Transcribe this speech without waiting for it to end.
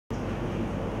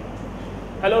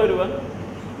Hello everyone.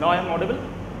 Now I am audible?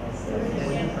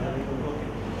 Okay.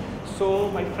 So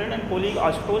my friend and colleague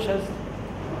Ashutosh has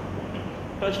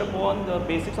touched upon the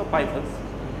basics of Python,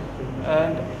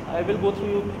 and I will go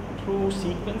through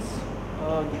sequence,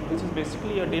 which is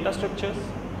basically a data structures,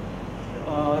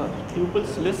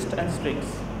 tuples, list, and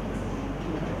strings.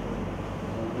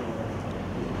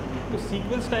 The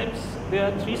sequence types, there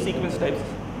are three sequence types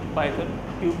in Python.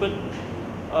 Tuple,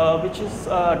 which is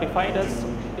defined as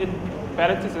in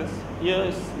parentheses. Here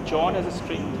is John as a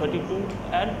string 32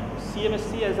 and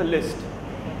CMSC as a list.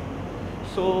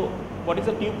 So what is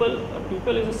a tuple? A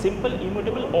tuple is a simple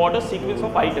immutable order sequence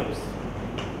of items,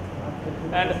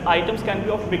 and items can be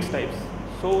of mixed types.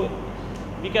 So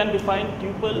we can define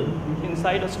tuple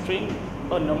inside a string,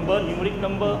 a number, numeric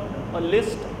number, a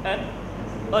list, and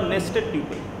a nested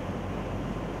tuple.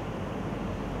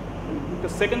 The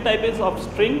second type is of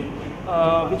string,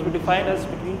 which we define as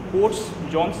between quotes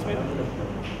John Smith.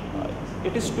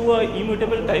 It is to a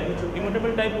immutable type.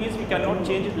 Immutable type means we cannot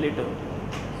change it later.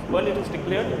 When it is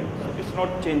declared, it is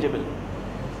not changeable.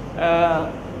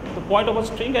 The point of a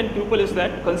string and tuple is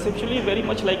that conceptually very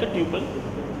much like a tuple.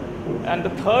 And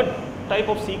the third type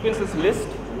of sequence is list,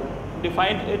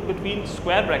 defined it between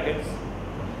square brackets.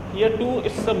 Here too,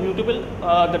 it's a mutable.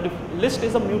 The list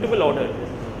is a mutable order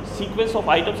sequence of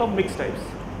items of mixed types.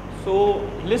 So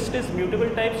list is mutable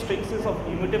type, strings is of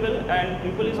immutable, and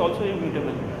tuple is also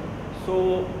immutable.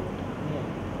 So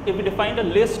if we define a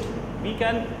list, we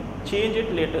can change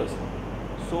it later.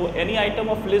 So any item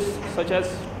of list such as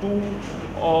 2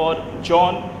 or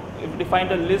John, if we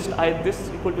define a list, this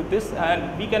equal to this,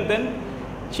 and we can then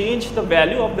change the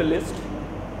value of the list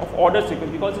of order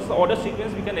sequence, because it's the order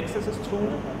sequence we can access it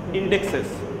through indexes.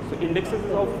 So indexes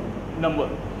is of number.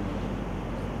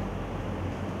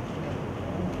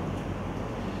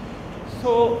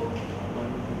 So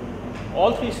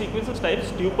all three sequences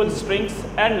types, tuple, strings,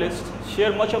 and list,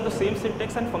 share much of the same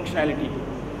syntax and functionality.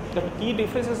 The key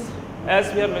difference is,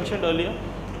 as we have mentioned earlier,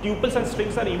 tuples and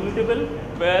strings are immutable,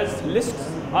 whereas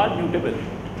lists are mutable.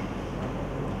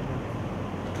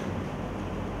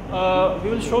 We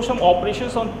will show some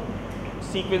operations on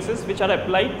sequences which are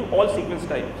applied to all sequence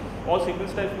types. All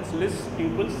sequence types is lists,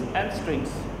 tuples, and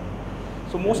strings.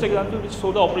 So most examples which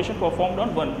show the operation performed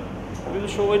on one. We will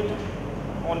show it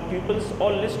on tuples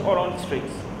or list or on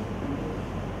strings.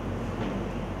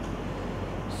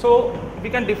 So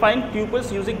we can define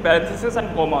tuples using parentheses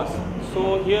and commas.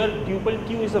 So here tuple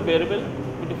q is a variable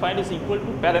we define is equal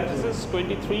to parentheses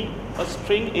 23, a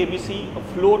string ABC, a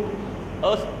float,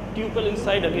 a tuple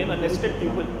inside again a nested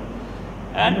tuple,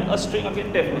 and a string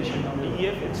again definition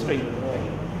def in string.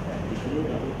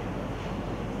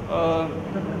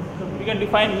 We can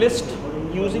define list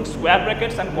using square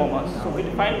brackets and commas. So we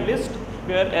define list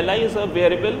where li is a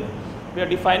variable. We are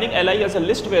defining li as a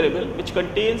list variable which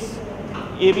contains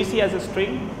ABC as a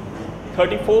string,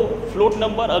 34 float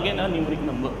number, again a numeric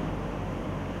number.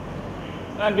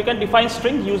 And we can define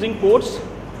string using quotes,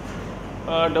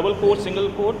 double quote,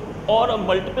 single quote, or a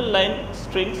multiple line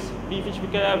strings which we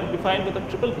can have defined with a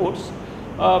triple quotes,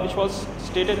 which was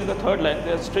stated in the third line.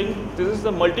 The string, this is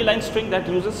the multi-line string that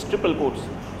uses triple quotes.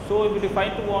 So if we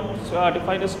define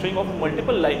a string of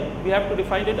multiple line, we have to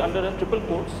define it under a triple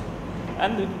quotes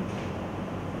and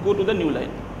go to the new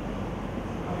line.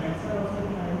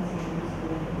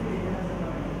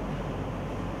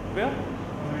 Where?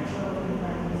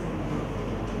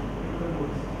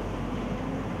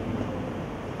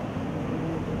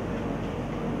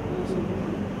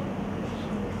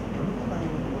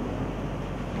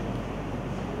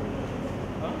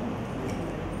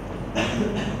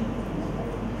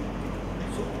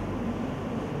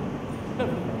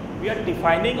 We are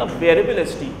defining a variable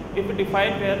st. If we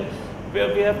define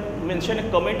where we have mentioned a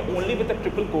comment only with the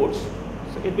triple quotes,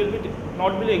 so it will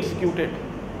not be executed.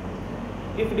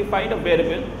 If we define a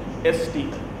variable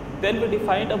st, then we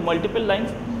define a multiple line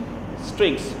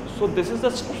strings. So this is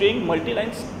the string,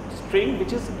 multi-line string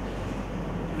which is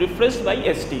referenced by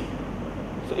st.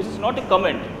 So it is not a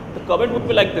comment. The comment would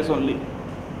be like this only.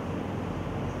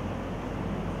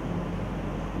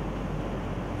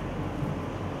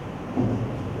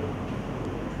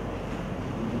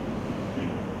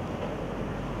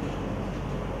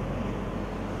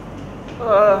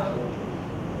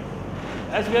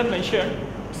 As we have mentioned,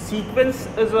 sequence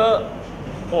is a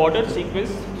ordered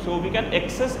sequence, so we can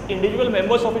access individual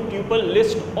members of a tuple,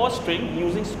 list, or string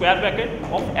using square bracket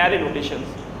of array notations.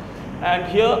 And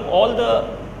here all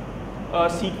the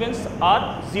sequence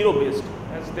are 0 based,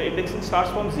 as the indexing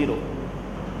starts from 0.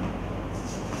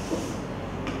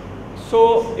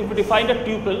 So if we define a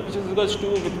tuple which is equals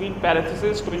to between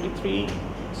parentheses 23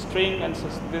 string and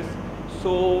this,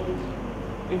 So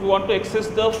if you want to access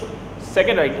the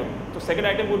second item, so second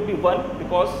item would be 1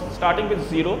 because starting with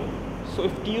 0. So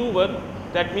if tu1,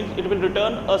 that means it will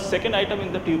return a second item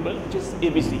in the tuple, which is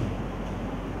ABC,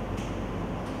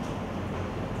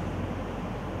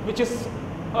 which is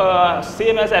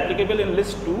same as applicable in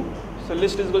list 2. So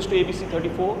list is goes to ABC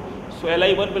 34. So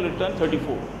li1 will return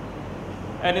 34.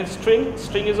 And in string,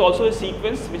 string is also a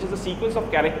sequence, which is a sequence of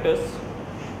characters.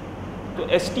 So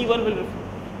st1 will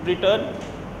return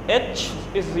h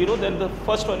is 0, then the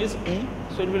first one is e,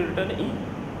 so it will return e.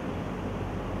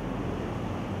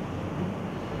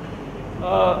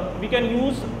 We can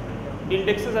use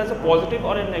indexes as a positive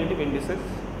or a negative indices.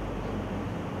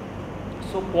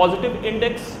 So positive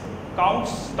index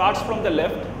starts from the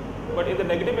left, but in the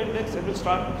negative index it will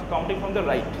start counting from the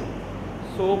right.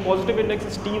 So positive index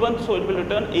is t1, so it will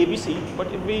return ABC, but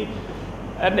if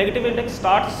a negative index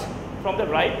starts from the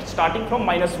right, starting from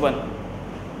 -1.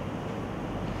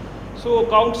 So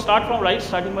count start from right,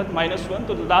 starting with -1.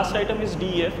 So the last item is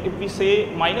DEF. If we say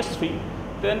 -3,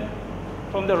 then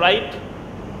from the right,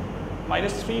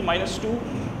 -3, -2,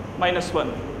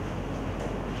 -1.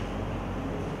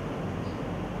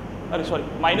 Sorry,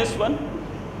 -1,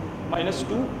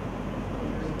 -2.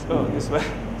 Oh, this way.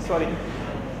 Sorry.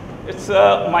 It's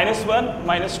 -1,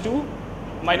 -2,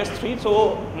 -3.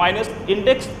 So minus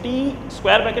index t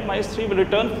square bracket -3 will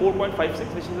return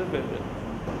 4.56, which is a variable.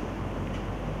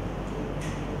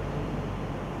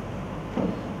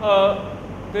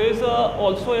 There is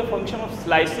also a function of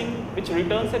slicing which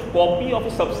returns a copy of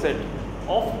a subset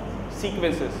of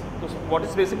sequences. So what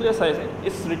is basically a slicing?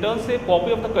 It returns a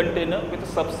copy of the container with a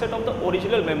subset of the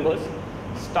original members,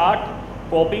 start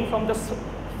copying from the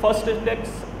first index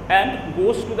and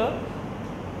goes to the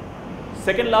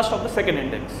second last of the second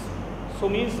index. So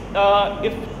means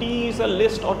if T is a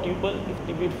list or tuple,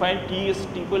 if we find T is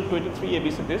tuple 23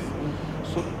 ABC this,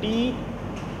 so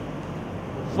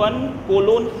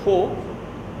T1:4,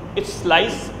 it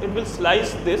will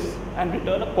slice this and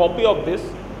return a copy of this,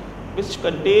 which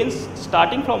contains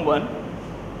starting from 1.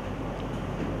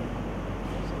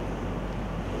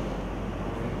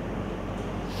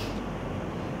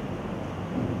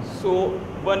 So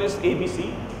 1 is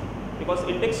ABC because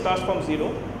index starts from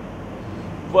 0.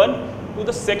 1 to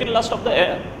the second last of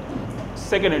the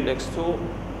second index. So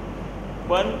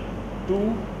 1,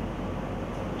 2,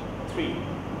 3.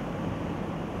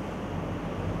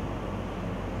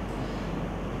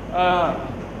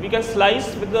 We can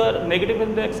slice with the negative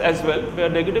index as well, where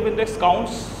negative index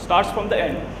starts from the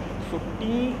end. So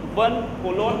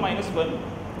T1:-1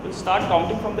 will start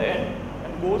counting from the end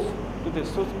and goes to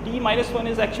this. So T-1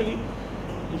 is actually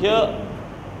here,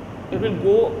 it will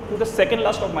go to the second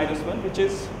last of -1, which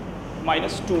is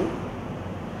 -2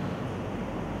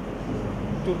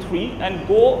 to 3 and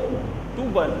go to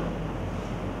 1.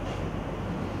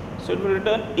 So it will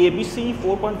return ABC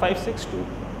 4.56 to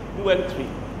 2 and 3.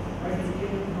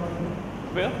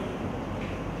 Where?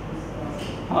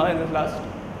 In the last.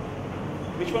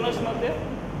 Which one is not there?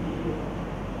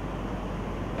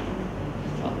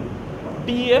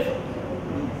 DEF,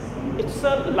 it's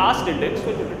a last index, so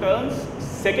it returns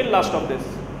second last of this.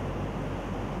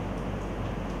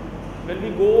 When we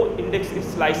go index is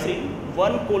slicing,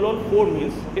 1:4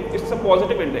 means it's a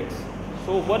positive index.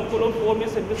 So 1:4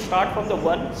 means it will start from the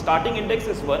 1, starting index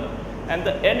is 1, and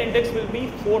the end index will be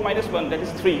 4 minus 1, that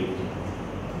is 3.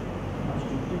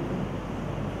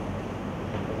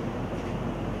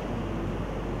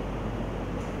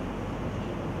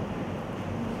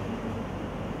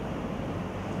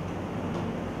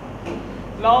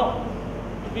 Now,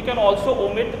 we can also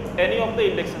omit any of the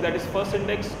indexes, that is first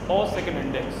index or second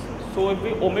index. So if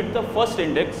we omit the first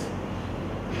index,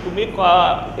 to make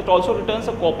it also returns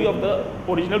a copy of the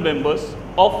original members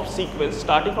of sequence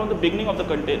starting from the beginning of the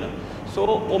container. So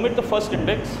omit the first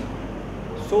index,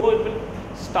 so it will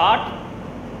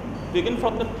begin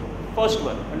from the first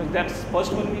one, and that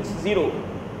first one means 0,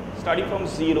 starting from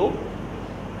 0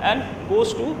 and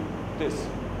goes to this.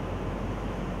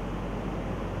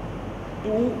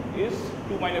 2 is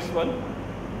 2 minus 1,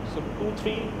 so 2,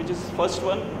 3, which is first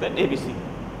one, then ABC.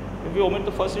 If we omit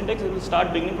the first index, it will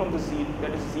start beginning from the 0,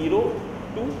 that is 0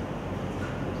 to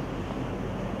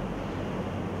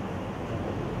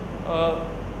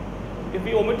if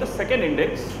we omit the second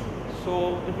index,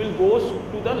 so it will go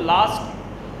to the last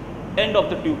end of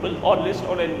the tuple or list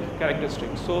or any character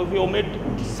string. So if we omit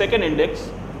second index,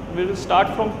 we will start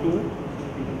from 2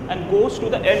 and goes to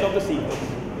the end of the sequence.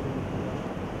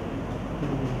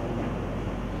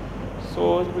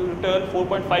 So it will return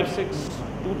 4.56,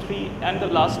 2, 3, and the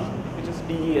last, which is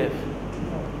DEF.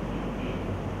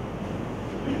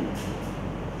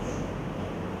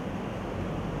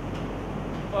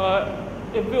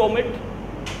 If we omit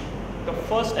the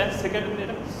first and second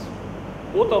index,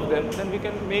 both of them, then we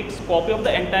can make copy of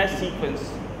the entire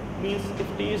sequence. Means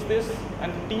if T is this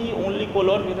and T only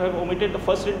colon, we have omitted the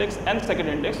first index and second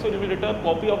index, so it will return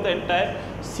copy of the entire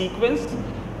sequence,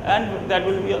 and that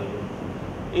will be a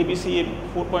ABC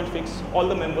 4-point fix, all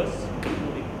the members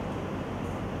including.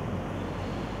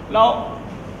 Now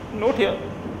note here,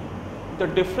 the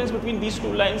difference between these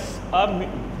two lines are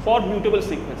for mutable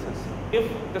sequences. If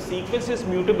the sequence is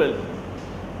mutable,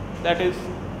 that is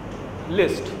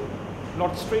list,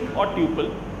 not string or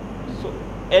tuple, so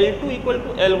L2 equal to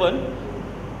L1,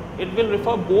 it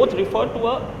will both refer to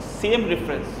a same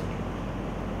reference.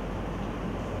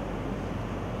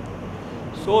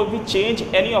 So if we change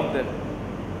any of them,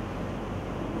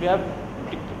 we have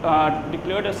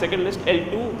declared a second list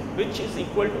L2 which is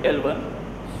equal to L1.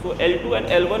 So L2 and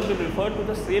L1 will refer to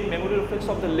the same memory reference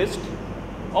of the list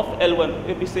of L1.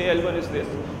 If we say L1 is this,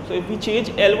 so if we change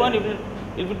L1,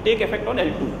 it will take effect on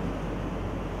L2.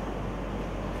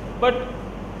 But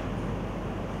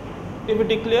if we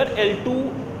declare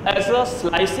L2 as a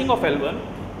slicing of L1,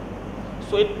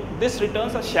 so this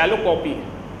returns a shallow copy.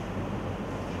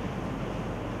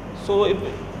 So if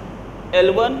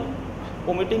L1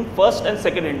 omitting first and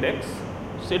second index,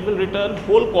 so it will return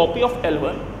whole copy of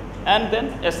L1 and then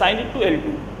assign it to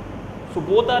L2. So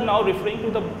both are now referring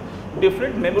to the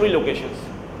different memory locations.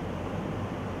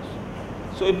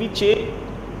 So if we change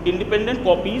independent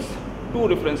copies, two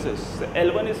references, so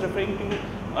L1 is referring to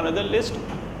another list,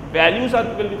 values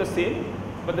will be the same,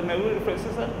 but the memory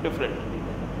references are different.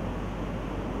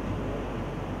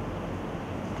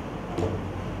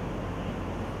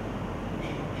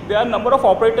 There are a number of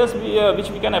operators which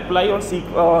we can apply on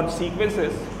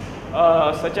sequences,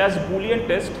 such as Boolean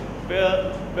test,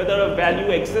 where whether a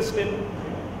value exists in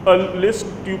a list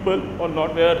tuple or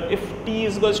not, where if T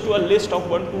is equals to a list of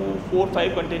 1, 2, 4,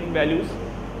 5 containing values,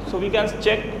 so we can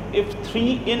check if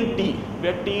 3 in T,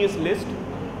 where T is list,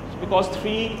 because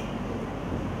 3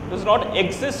 does not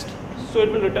exist, so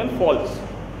it will return false.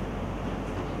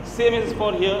 Same is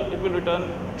for here, it will return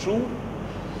true,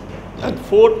 and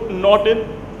 4 not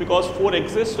in, because 4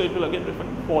 exists, so it will again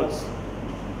return false.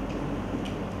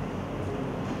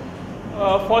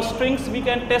 For strings, we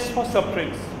can test for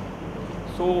substrings.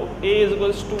 So A is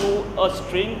equals to a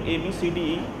string A, B, C, D,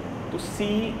 E, to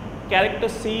C, character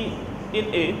C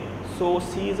in A, so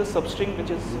C is a substring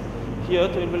which is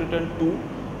here, so it will return 2.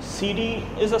 CD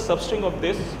is a substring of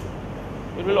this,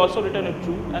 it will also return a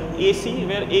true, and AC,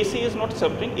 where AC is not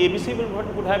substring, ABC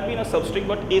would have been a substring,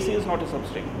 but AC is not a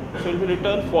substring, so it will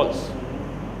return false.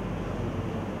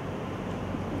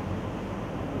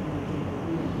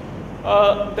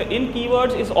 The in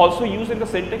keywords is also used in the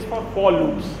syntax for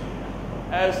loops.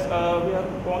 As we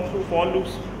have gone through for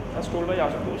loops as told by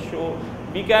Ashutosh, so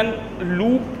we can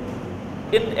loop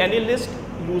in any list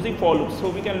using for loops. So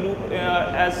we can loop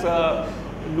as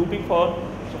looping for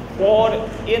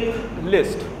in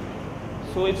list.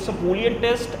 So it's a Boolean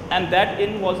test, and that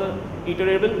in was a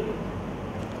iterable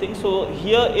thing. So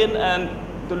here in and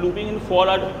the looping in for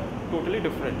are totally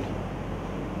different.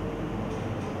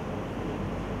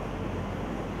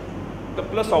 The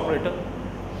plus operator.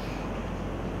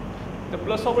 The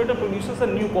plus operator produces a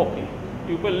new copy,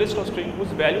 tuple, list or string whose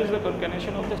value is the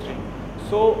concatenation of the string.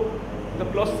 So the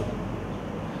plus,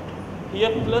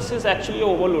 here plus is actually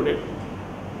overloaded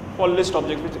for list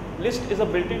objects, which list is a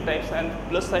built-in types and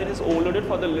plus sign is overloaded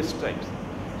for the list types.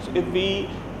 So if we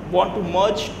want to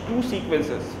merge two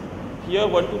sequences, here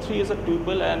 1, 2, 3 is a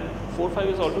tuple and 4, 5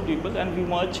 is also tuple, and we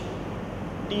merge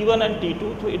T1 and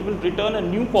T2, so it will return a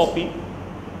new copy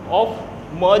of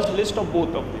merged list of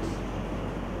both of these.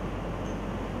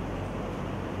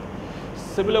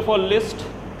 Similar for list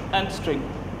and string.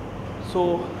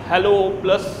 So hello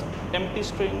plus empty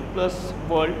string plus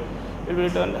world, it will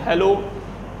return hello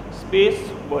space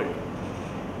world.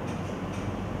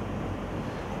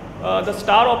 The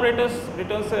star operators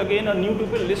returns again a new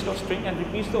tuple list of string and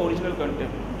repeats the original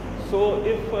content. So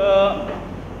if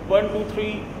 1, 2,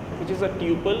 3, which is a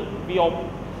tuple, we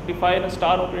define a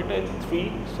star operator in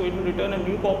 3, so it will return a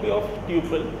new copy of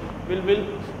tuple,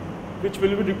 which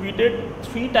will be repeated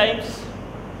 3 times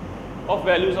of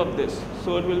values of this.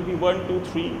 So it will be 1, 2,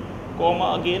 3,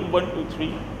 comma again 1, 2,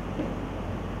 3,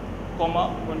 comma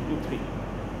 1, 2, 3.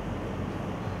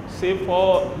 Same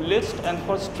for list, and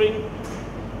for string,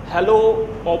 hello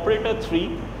operator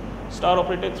 3, star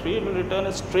operator 3, it will return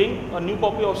a string, a new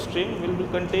copy of string will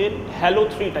contain hello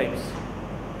 3 times.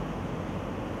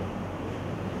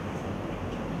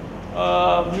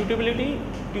 Mutability,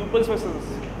 tuples versus,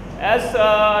 as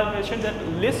I mentioned that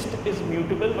list is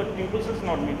mutable but tuples is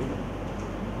not mutable.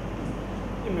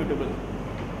 immutable.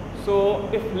 So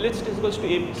if list is equals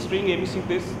to string ABC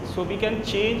this, so we can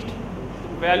change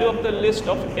the value of the list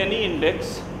of any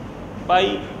index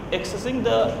by accessing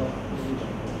the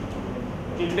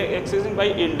accessing by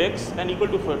index and equal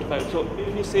to 45. So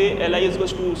if we say li is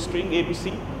equals to string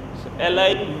ABC, so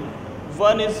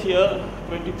li1 is here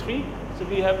 23. So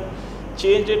we have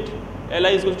changed it,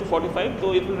 li is equals to 45.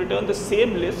 So it will return the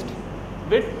same list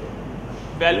with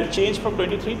value changed from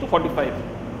 23 to 45.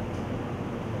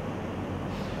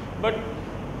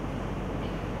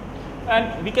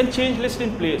 And we can change list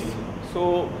in place.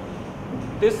 So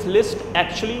this list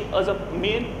actually is a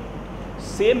main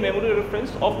same memory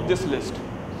reference of this list.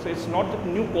 So it's not the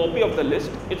new copy of the list,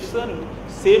 it's the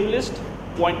same list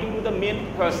pointing to the main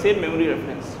same memory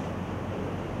reference.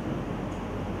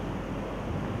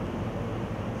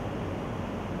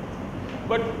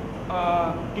 But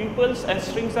tuples and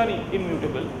strings are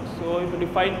immutable. So if we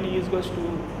define t is equals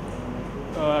to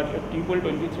tuple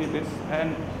 23 this,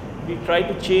 and we try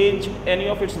to change any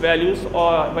of its values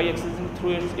or by accessing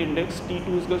through its index,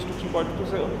 t2 is equals to 3.2,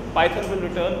 so Python will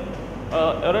return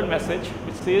error message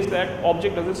which says that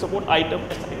object doesn't support item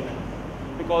assignment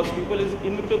because tuple is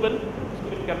immutable,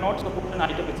 so it cannot support an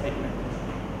item assignment.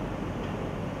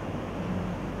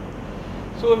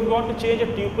 So if we want to change a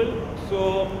tuple,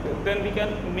 so then we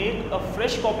can make a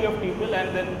fresh copy of tuple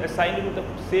and then assign it with the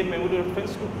same memory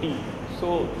reference to t.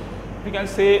 So we can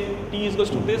say t is equals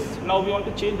to this. Now we want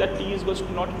to change that t is equals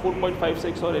to not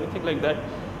 4.56 or anything like that.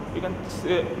 We can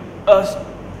say,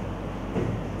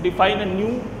 define a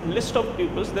new list of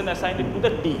tuples, then assign it to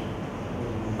the t.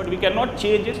 But we cannot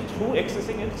change it through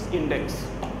accessing its index.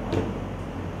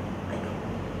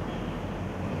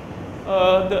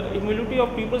 The immutability of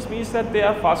tuples means that they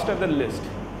are faster than list.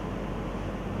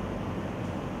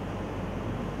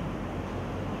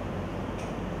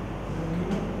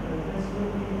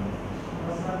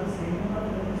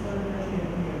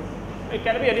 It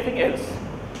can be anything else.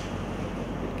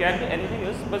 It can be anything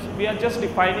else, but we are just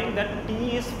defining that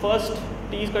t is first,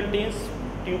 t contains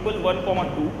tuple 1,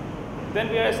 2. Then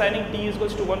we are assigning t is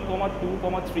equals to 1, 2,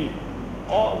 3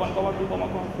 or 1, 2,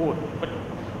 4. But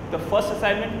the first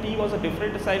assignment t was a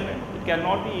different assignment. It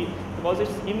cannot be, because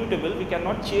it's immutable, we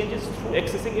cannot change it through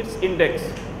accessing its index.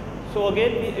 So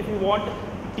again, if we want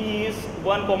t is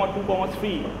 1, 2,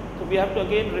 3, so we have to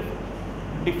again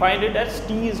define it as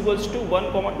t is equals to 1,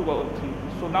 2, 3.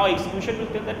 So now execution will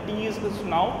tell that t is equals to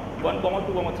now 1,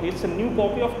 2, 3. It's a new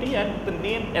copy of t and the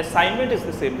name assignment is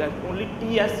the same, that only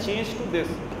t has changed to this.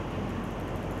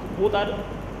 Both are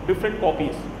different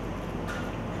copies.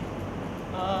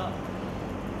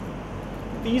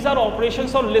 These are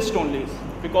operations on list only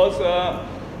because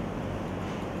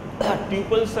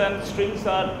tuples and strings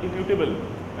are immutable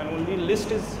and only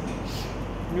list is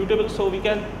mutable. So we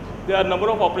can, there are a number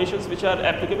of operations which are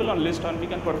applicable on list and we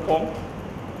can perform.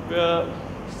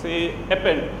 Say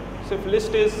append. So if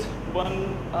list is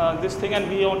one this thing and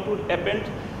we want to append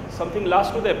something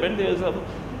last to the append, there is a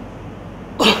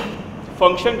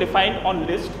function defined on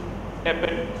list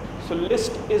append. So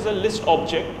list is a list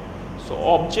object. So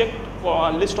object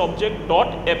list object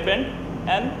dot append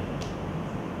and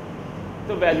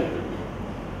the value.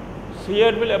 So here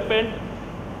it will append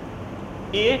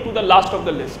A to the last of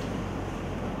the list.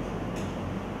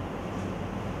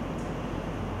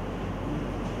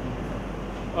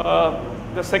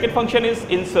 The second function is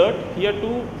insert. Here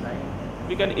too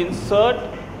we can insert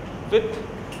with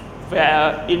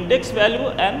index value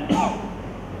and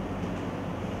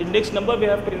index number. We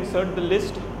have to insert the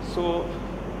list. So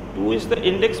 2 is the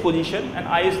index position and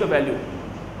I is the value.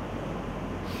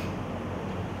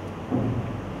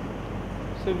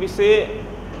 So we say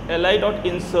li dot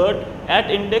insert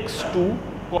at index 2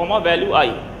 comma value I.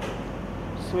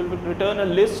 So we will return a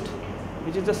list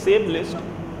which is the same list,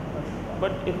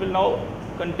 but it will now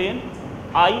contain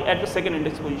I at the second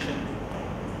index position.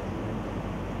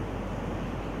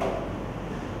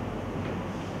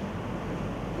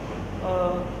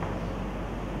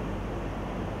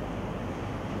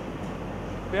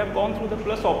 We have gone through the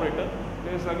plus operator.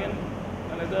 There is again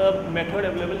another method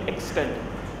available, extend.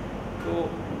 So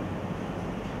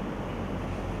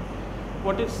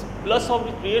what is plus of,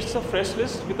 it creates a fresh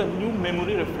list with a new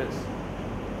memory reference.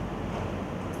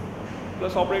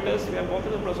 Plus operators, we have gone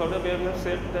through the plus operator where we have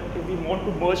said that if we want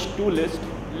to merge two lists,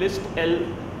 list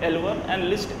L1 and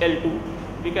list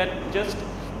L2, we can just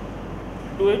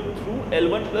do it through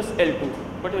L1 plus L2,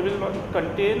 but it will not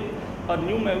contain a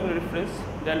new memory reference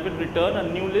that will return a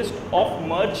new list of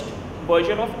merged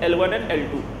version of L1 and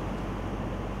L2.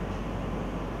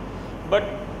 But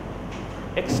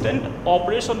extend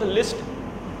operates on the list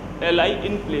Li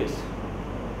in place.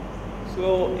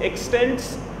 So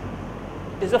extends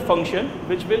is a function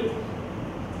which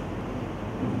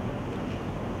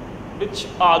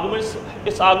arguments,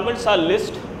 its arguments are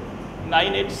list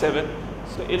 987.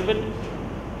 So it will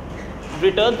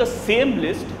return the same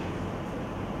list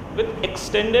with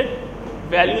extended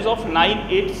values of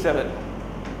 987.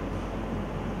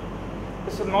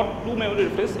 This is not two memory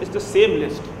refreshes, it's the same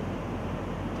list.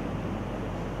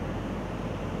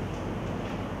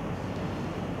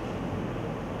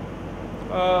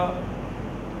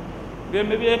 There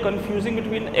may be a confusing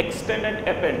between extend and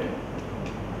append.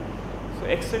 So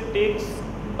extend takes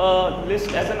a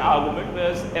list as an argument,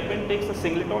 whereas append takes a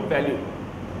singleton value.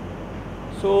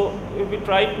 So if we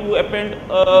try to append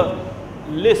a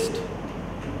list,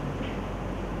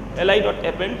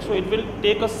 li.append, so it will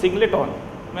take a singleton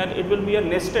and it will be a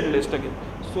nested list again.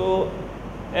 So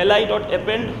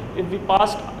li.append, if we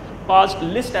passed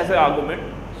list as an argument,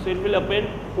 so it will append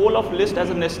whole of list as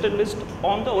a nested list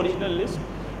on the original list,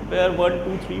 where 1,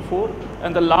 2, 3, 4,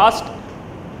 and the last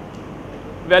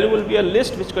value will be a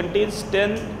list which contains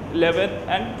 10, 11,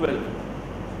 and 12.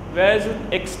 Whereas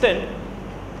in extend,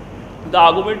 the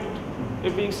argument,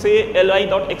 if we say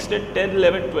li.extend 10,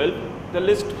 11, 12, the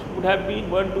list would have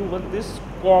been 1, 2, 1, this,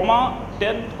 comma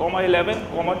 10, comma 11,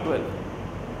 comma 12.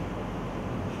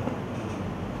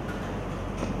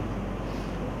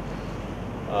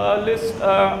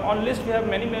 On list we have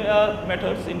many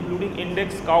methods, including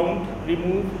index, count,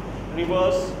 remove,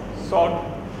 reverse, sort.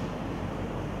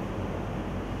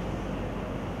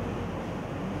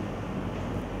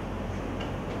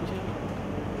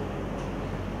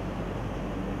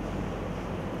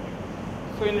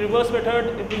 So in reverse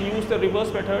method, if we use the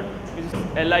reverse method, which is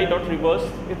li.reverse,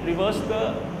 it reverses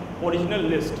the original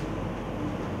list.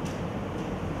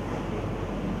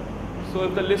 So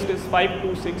if the list is 5,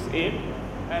 2, 6, 8,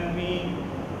 and we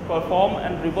perform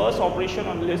and reverse operation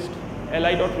on list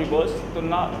li.reverse, so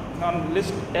now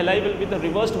list li will be the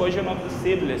reversed version of the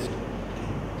same list.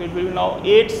 So it will be now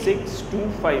 8, 6, 2,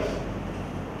 5.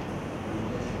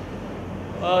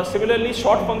 Similarly,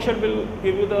 sort function will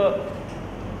give you the,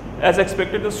 as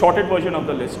expected, the sorted version of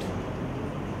the list.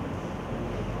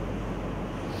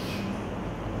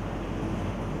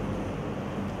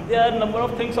 There are a number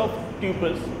of things of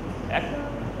tuples. Yeah.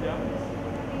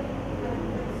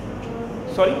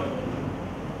 Sorry?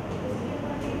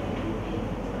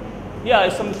 Yeah,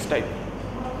 it's a mixed type.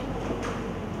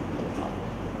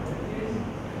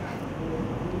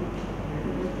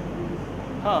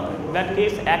 In that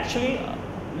case, actually,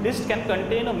 list can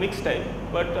contain a mixed type,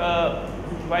 but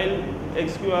while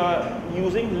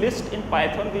using list in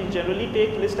Python, we generally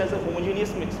take list as a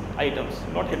homogeneous mixed items,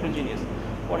 not heterogeneous.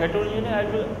 For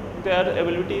heterogeneous, their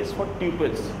availability is for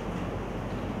tuples.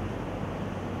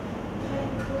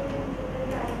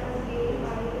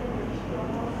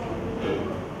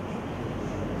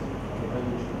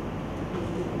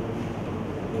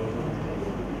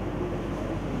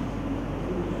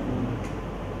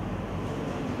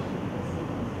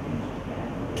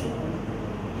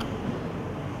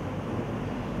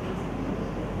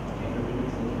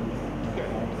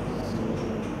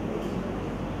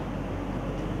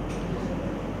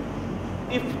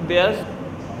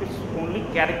 If only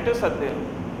characters are there,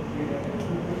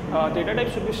 data type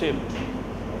should be same.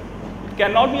 It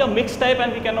cannot be a mixed type,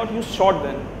 and we cannot use sort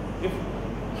then. If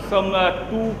some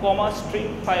 2 comma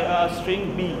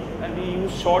string b and we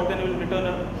use sort, then it will return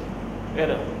an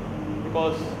error,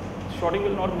 because sorting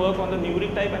will not work on the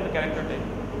numeric type and the character type.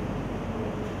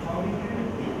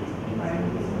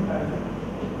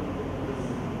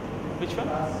 Which one?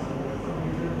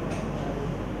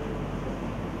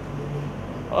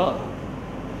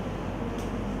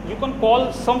 You can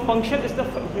call some function is the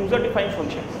user-defined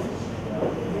function.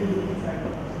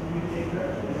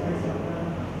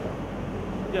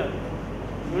 Yeah,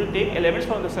 you will take elements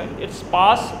from the side. It's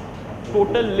pass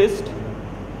total list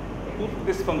to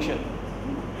this function.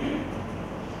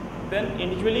 Then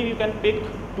individually you can pick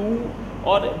 2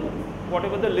 or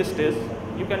whatever the list is.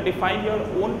 You can define your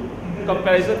own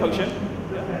comparison function.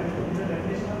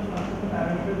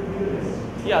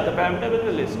 Yeah, the parameter will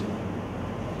be list.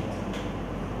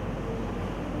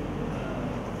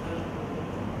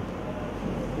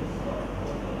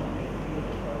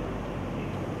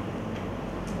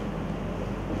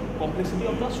 Complexity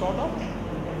of the sort of?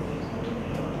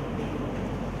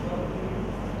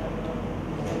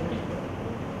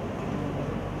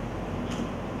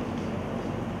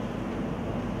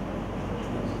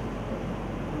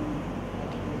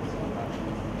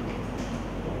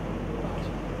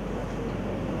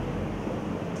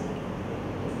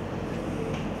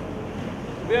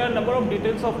 There are a number of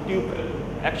details of tuple.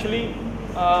 Actually,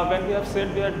 when we have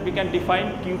said that we can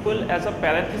define tuple as a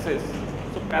parenthesis.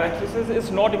 So parenthesis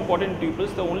is not important in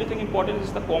tuples. The only thing important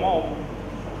is the comma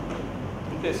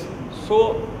of this.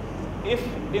 So if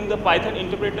in the Python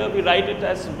interpreter we write it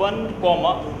as 1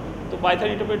 comma, the Python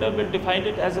interpreter will define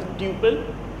it as a tuple.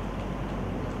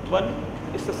 1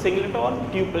 is the singleton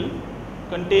tuple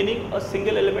containing a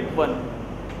single element 1.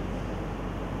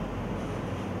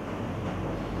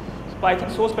 So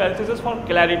Python shows parentheses for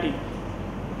clarity.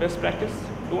 Best practice,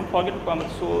 don't forget to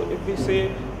comment. So if we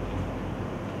say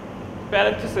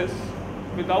parenthesis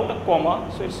without a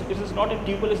comma, so it is not a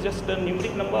tuple, it's just the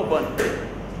numeric number 1.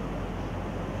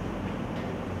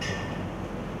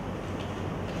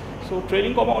 So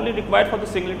trailing comma only required for the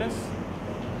singletons.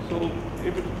 So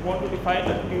if we want to define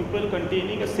a tuple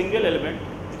containing a single element,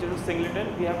 which is a singleton,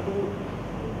 we have to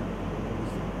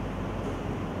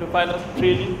define a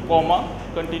trailing comma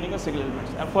containing a single element.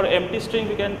 And for empty string,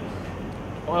 we can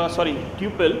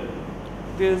tuple,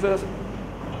 there is a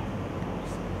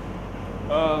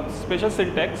special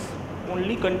syntax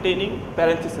only containing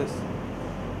parentheses.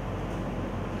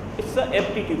 It's an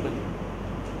empty tuple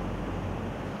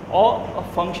or a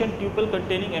function tuple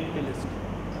containing empty list.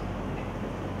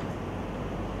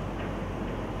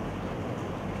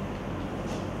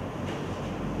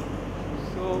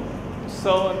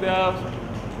 So there are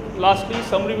lastly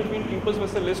summary between tuples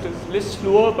versus list is list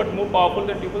slower but more powerful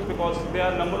than tuples because there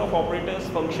are number of operators,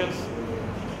 functions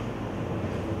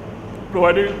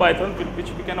provided in Python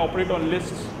which we can operate on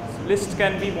lists. Lists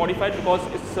can be modified because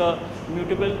it's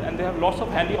mutable and they have lots of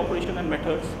handy operation and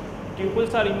methods.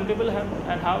 Tuples are immutable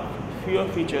and have fewer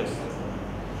features.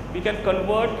 We can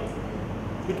convert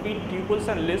between tuples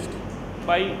and list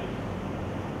by,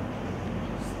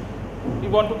 we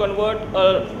want to convert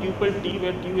a tuple T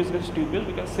where T is equals to tuple,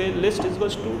 we can say list is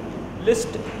equals to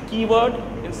list keyword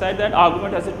inside that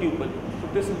argument as a tuple. So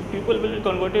this tuple will be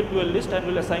converted to a list and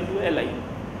will assign to a li.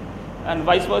 And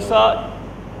vice versa,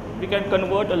 we can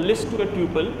convert a list to a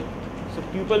tuple. So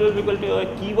tuple will be equal to a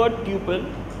keyword tuple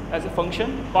as a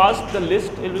function, pass the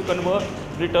list, it will convert,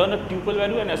 return a tuple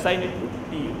value and assign it to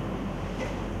tu.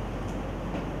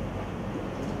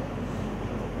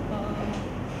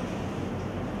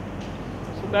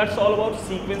 So that's all about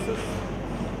sequences,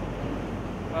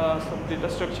 some data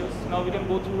structures. Now we can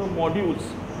go through the modules.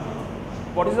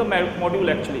 What is a module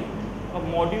actually? A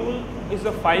module is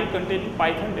a file containing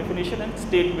Python definition and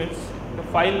statements. The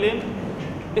file name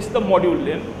is the module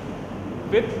name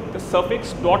with the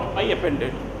suffix .py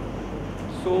appended.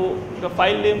 So the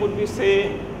file name would be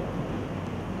say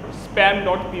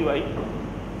spam.py.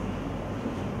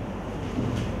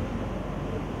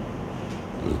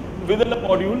 Within the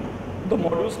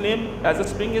module's name as a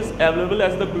string is available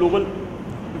as the global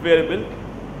variable,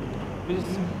 which is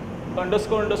 __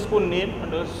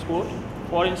 name_.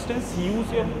 For instance,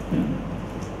 use your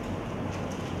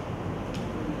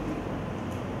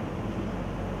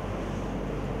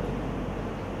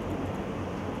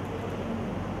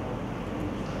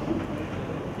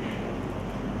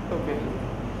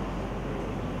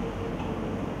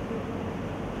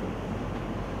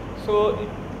So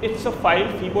it's a file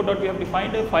fibo. We have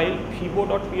defined a file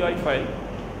fibo.py file.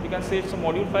 You can say it's a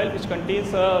module file which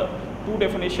contains two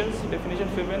definitions. Definition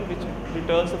fib_n which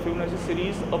returns a Fibonacci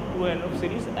series up to n of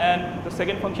series, and the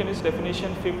second function is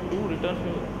definition fib2 return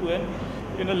fib2n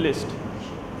in a list.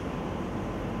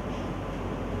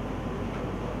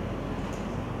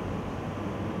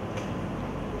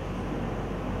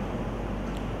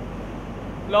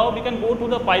 Now we can go to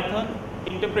the Python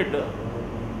interpreter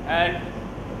and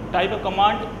type a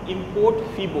command import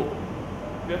fibo,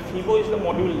 where fibo is the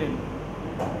module name.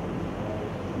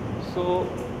 So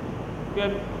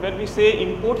when we say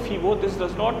import fibo, this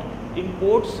does not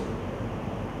imports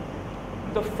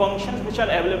the functions which are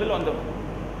available on the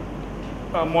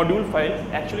module file.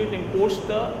 Actually it imports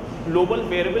the global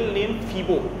variable name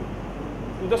fibo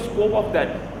to the scope of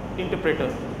that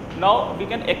interpreter. Now we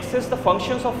can access the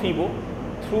functions of fibo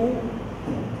through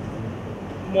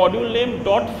module name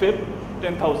 .fib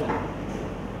 10,000.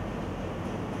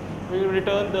 We will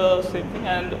return the same thing,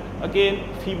 and again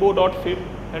fibo.fib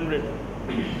 100.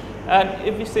 And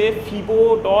if we say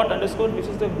fibo._, which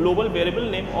is the global variable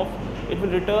name of, it will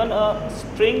return a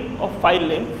string of file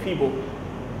name fibo.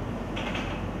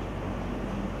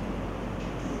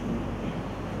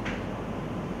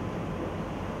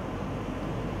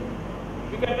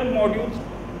 We can run modules.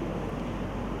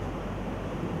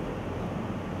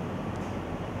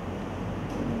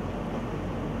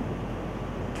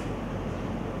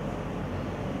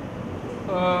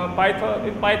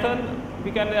 In Python,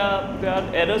 we can there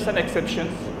are errors and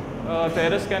exceptions. The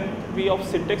errors can be of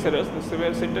syntax errors.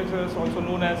 This syntax errors also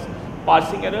known as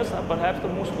parsing errors are perhaps the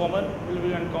most common we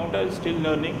will encounter is still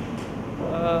learning.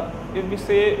 If we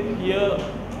say here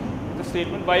the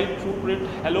statement while true print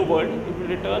hello world, it will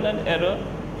return an error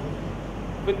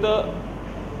with the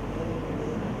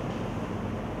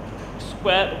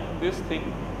square this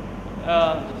thing.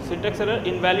 Syntax error,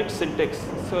 invalid syntax.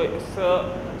 So it's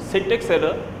a syntax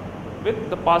error with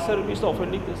the parser repeats the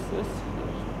offending this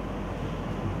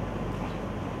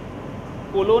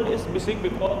colon is missing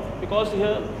because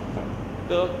here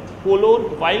the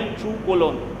colon while true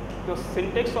colon. The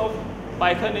syntax of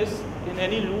Python is in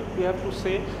any loop we have to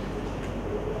say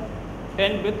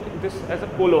end with this as a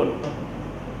colon.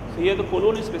 So here the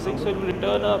colon is missing, so it will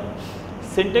return a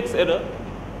syntax error.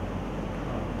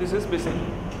 This is missing.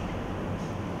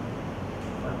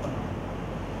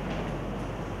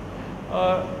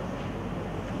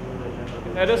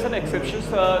 Errors and exceptions,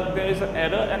 there is an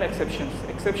error and exceptions.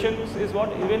 Exceptions is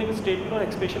what, even if a statement or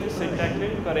expression is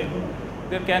syntactically correct,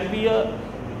 there can be a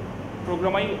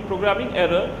programming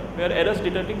error where errors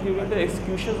detected during the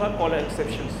executions are called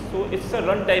exceptions. So it's a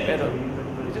runtime error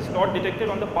which is not detected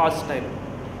on the pass time.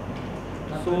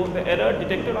 So the error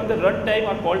detected on the runtime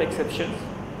are called exceptions,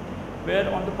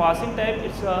 where on the passing time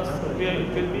it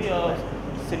will be a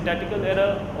syntactical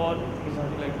error or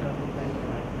something like that.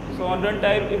 So on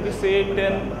runtime, if we say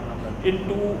 10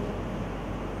 into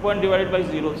 1 divided by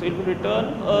 0, so it will return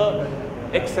a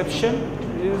exception.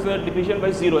 This is a division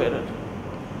by 0 error.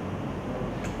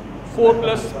 4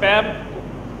 plus spam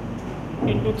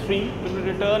into 3, it will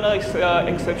return a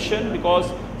exception because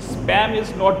spam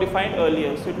is not defined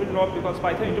earlier. So it will not, because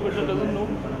Python interpreter doesn't know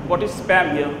what is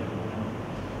spam here.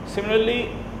 Similarly,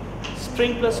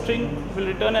 string plus string will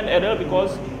return an error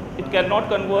because it cannot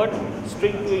convert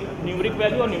string to numeric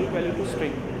value or numeric value to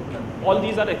string. All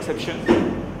these are exceptions.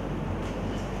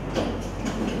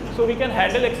 So we can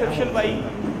handle exception by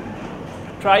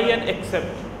try and except.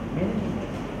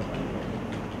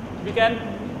 We can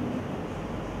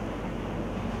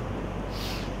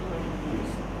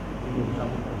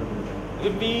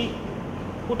if we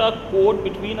put our code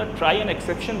between a try and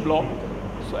exception block,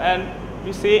 so and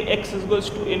we say x is equals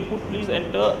to input, please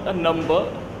enter a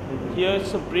number. Here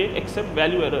it's a break except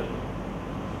value error.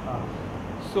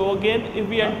 So again, if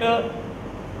we enter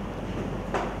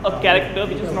a character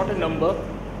which is not a number,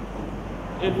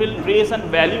 it will raise a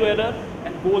value error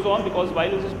and goes on because while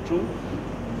this is true.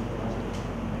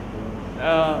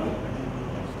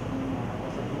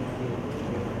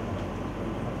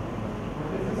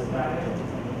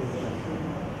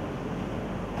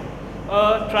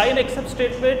 Try and accept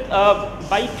statement,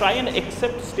 by try and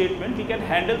accept statement we can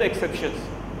handle the exceptions.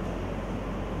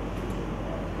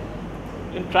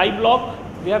 In try block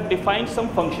we have defined some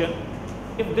function.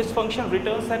 If this function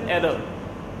returns an error,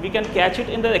 we can catch it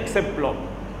in the accept block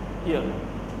here,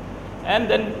 and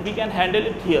then we can handle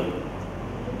it here.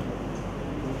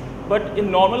 But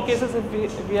in normal cases,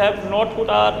 if we have not put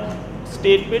our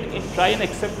statement in try and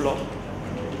accept block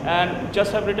and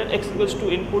just have written x equals to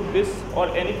input this or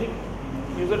anything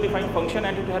user defined function,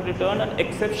 and it had returned an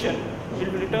exception,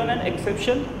 it will return an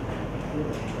exception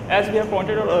as we have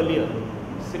pointed out earlier,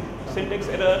 syntax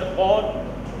error or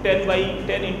 10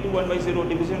 into 1 by 0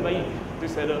 division by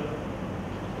this error.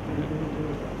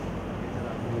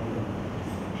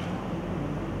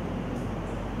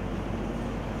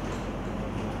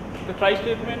 The try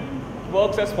statement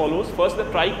works as follows. First, the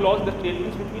try clause, the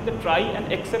statements between the try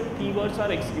and except keywords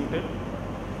are executed.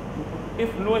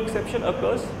 If no exception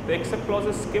occurs, the except clause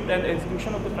is skipped and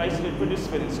execution of the try statement is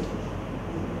finished.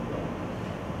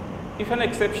 If an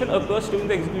exception occurs during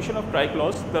the execution of try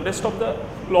clause, the rest of the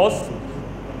clause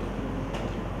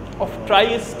of try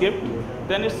is skipped,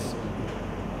 then its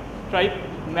try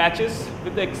matches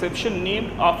with the exception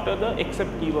named after the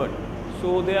except keyword.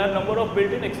 So there are a number of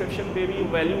built-in exceptions, maybe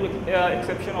value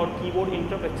exception or keyboard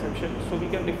interrupt exception. So we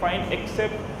can define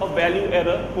except a value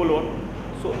error colon.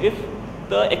 So if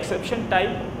the exception type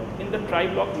in the try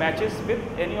block matches with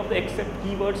any of the except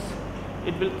keywords,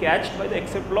 it will catch by the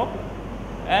except block,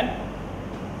 and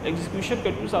execution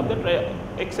continues after try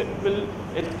except will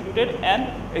executed and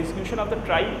execution of the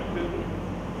try will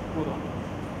go on.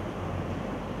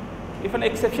 If an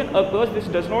exception occurs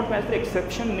which does not match the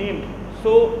exception named,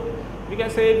 so we can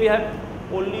say we have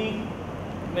only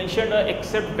mentioned a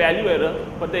except value error,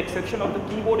 but the exception of the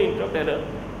keyboard interrupt error.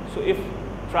 So if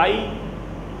try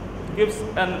gives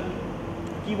an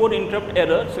keyboard interrupt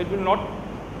error, so it will not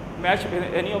match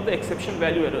any of the exception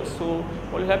value errors. So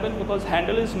what will happen, because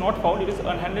handle is not found, it is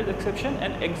unhandled exception,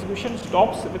 and execution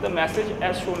stops with the message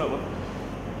as shown above.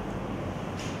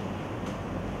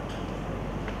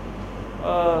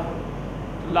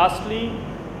 Lastly,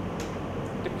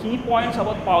 the key points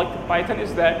about Python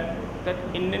is that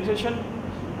indentation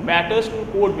matters to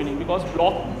code meaning, because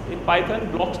in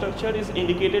Python block structure is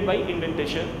indicated by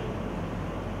indentation.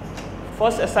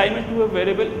 First assignment to a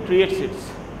variable creates it.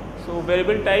 So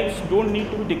variable types don't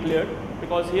need to be declared,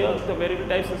 because here the variable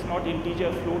types is not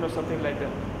integer, float or something like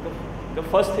that. The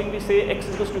first thing we say x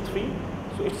equals to 3,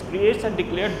 so it creates and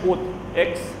declared both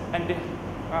x and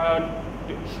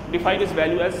defined its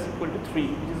value as equal to 3,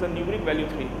 which is a numeric value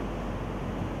 3.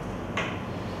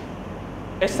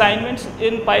 Assignments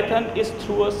in Python is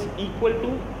through a equal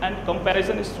to, and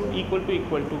comparison is through equal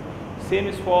to. Same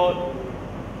is for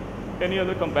any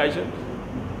other comparison.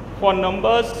 For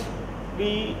numbers,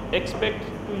 we expect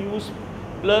to use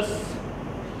plus,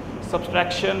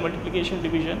 subtraction, multiplication,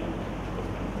 division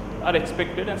are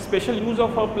expected, and special use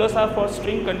of a plus are for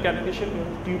string concatenation,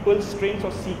 tuples, strings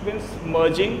or sequence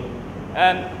merging,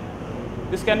 and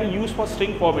this can be used for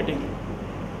string formatting.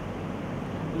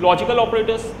 Logical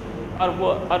operators are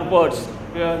words.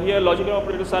 Here logical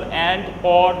operators are and,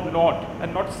 or, not,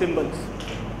 and not symbols.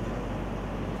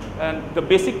 And the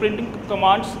basic printing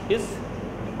commands is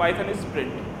in Python is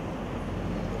print.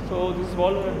 So this is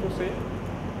all I have to say.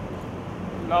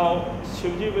 Now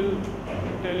Shivji will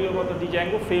tell you about the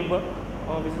Django framework,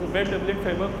 which is a web development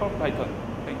framework for Python.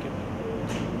 Thank you.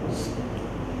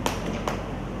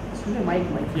 Mic.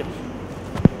 Yeah.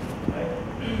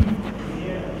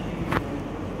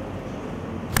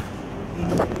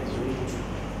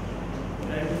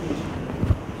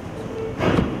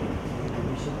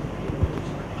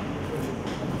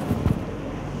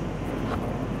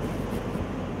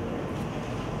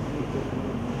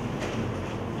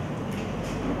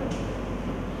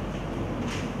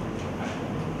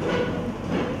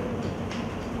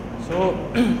 So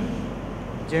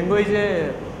Django is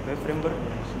a web framework,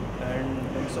 and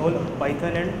it's all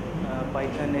Python and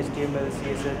Python, HTML,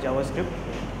 CSS, JavaScript.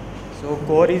 So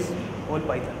core is all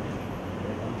Python.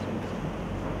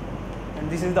 And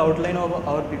this is the outline of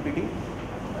our PPT,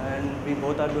 and we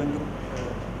both are going to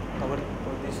cover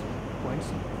all these points.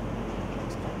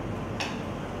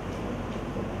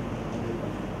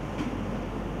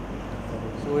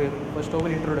 So first of all,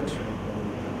 introduction.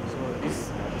 So this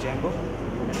Django,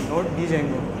 not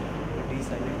Django, D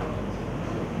silent.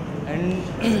 And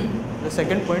the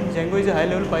second point, Django is a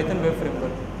high-level Python web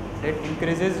framework that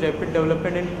encourages rapid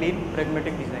development and clean,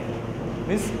 pragmatic design.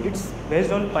 Means it's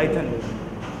based on Python.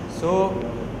 So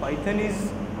Python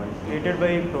is created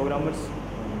by programmers.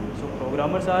 So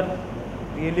programmers are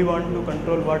really want to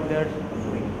control what they are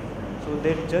doing. So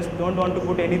they just don't want to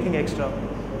put anything extra.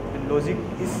 The logic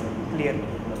is clear.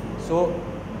 So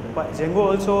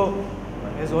Django also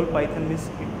has all Python, means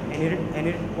it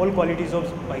inherit all qualities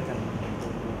of Python.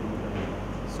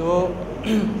 So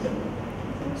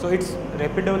so it's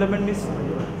rapid development means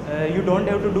you don't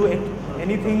have to do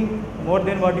anything more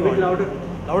than what you want.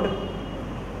 Louder.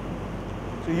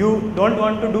 So you don't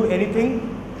want to do anything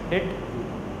that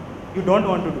you don't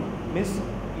want to do. Means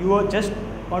you just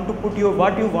want to put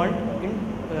what you want in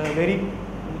very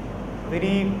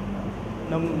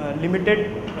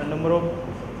limited number of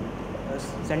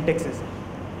syntaxes.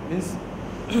 Means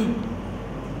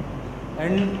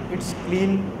and it's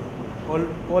clean.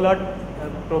 All are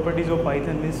properties of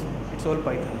Python, means it's all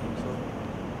Python. So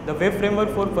the web framework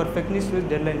for perfectionist with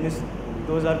deadline means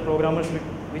those are programmers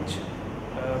which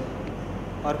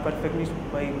are perfectionist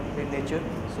by their nature.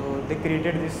 So they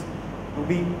created this to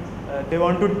be they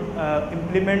want to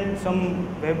implement some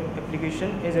web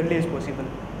application as early as possible.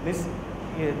 Means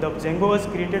the Django was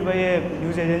created by a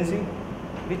news agency,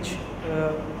 which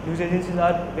news agencies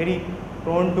are very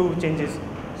prone to changes.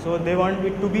 So they want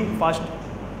it to be fast.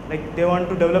 Like they want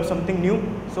to develop something new,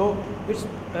 so it's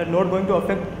not going to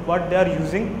affect what they are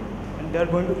using, and they are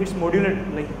going to, it's modular.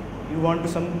 Like you want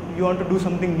to do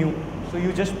something new, so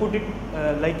you just put it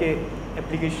like a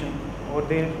application, or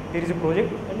there is a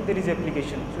project and there is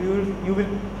application. So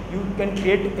you can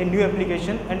create a new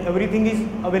application and everything is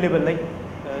available. Like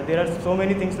there are so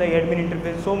many things like admin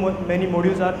interface, so many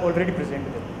modules are already present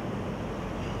there.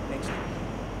 Next.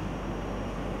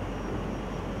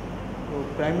 So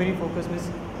primary focus is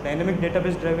dynamic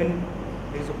database driven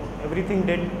is everything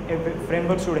that a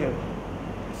framework should have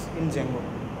in Django.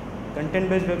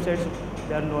 Content-based websites,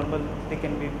 they are normal, they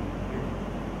can be built.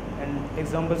 And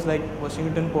examples like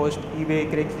Washington Post,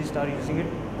 eBay, Craigslist are using it.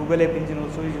 Google App Engine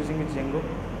also is using it, Django.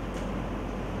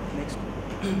 Next.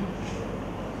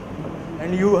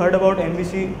 And you heard about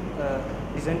MVC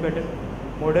design pattern,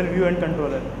 model, view and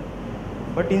controller.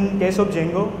 But in case of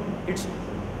Django, it's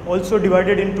also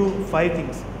divided into 5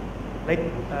 things. Like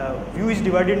view is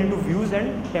divided into views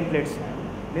and templates.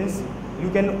 Means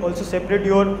you can also separate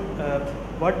your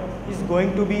what is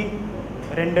going to be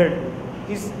rendered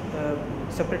is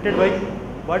separated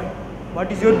by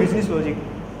what is your business logic.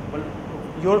 Well,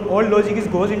 your all logic is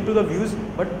goes into the views,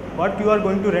 but what you are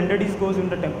going to render is goes in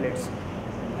the templates.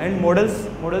 And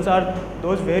models are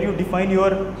those where you define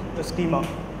your schema.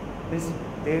 Means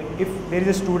if there is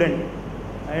a student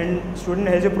and student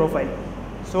has a profile,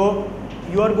 so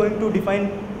you are going to define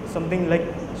something like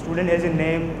student has a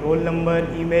name, roll number,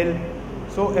 email.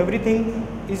 So everything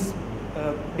is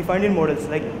defined in models,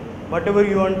 like whatever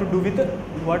you want to do with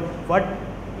what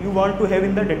you want to have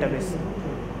in the database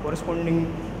corresponding.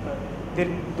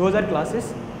 Those are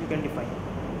classes you can define.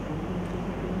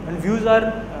 And views are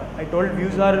I told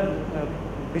views are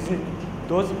business.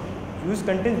 Those views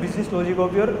contain business logic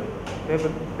of your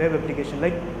web application.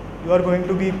 Like you are going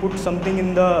to be put something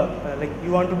in the like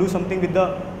you want to do something with the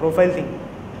profile thing.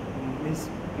 Means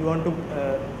you want to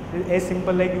as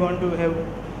simple like you want to have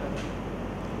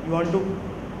you want to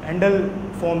handle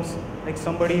forms like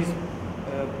somebody's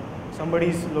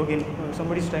login,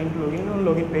 somebody's trying to log in on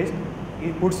login page.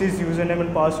 He puts his username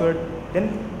and password. Then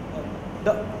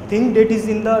the thing that is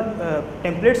in the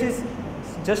templates is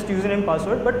just username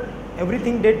password, but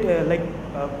everything that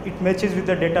it matches with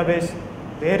the database.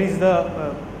 Where is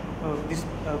the this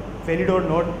valid or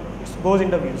not? It goes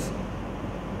in the views.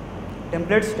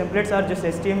 Templates are just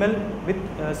HTML with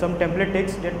some template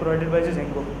text that provided by the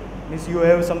Django. Means you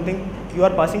have something, you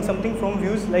are passing something from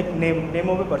views like name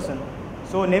of a person.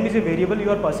 So name is a variable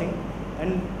you are passing,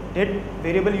 and that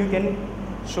variable you can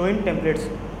show in templates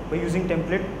by using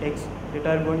template text that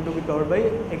are going to be covered by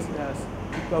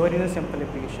covered in a sample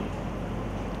application.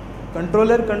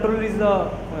 Controller is the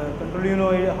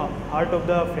heart of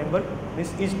the framework.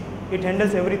 Means it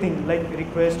handles everything like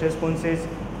request, responses,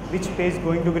 which page is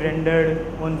going to be rendered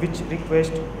on which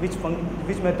request,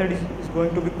 which method is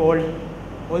going to be called.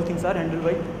 All things are handled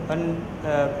by. And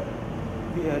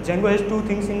Django has two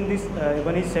things in this.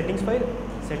 One is settings file,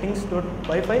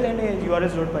 settings.py file, and a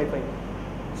urls.py file.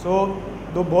 So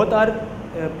though both are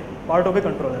part of a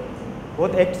controller,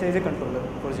 both acts as a controller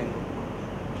for Django.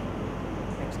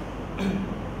 Next.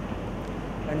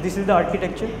 And this is the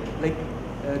architecture. Like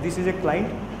this is a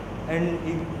client, and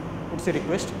he puts a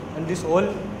request, and this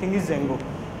whole thing is Django.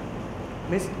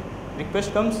 Means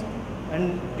request comes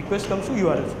to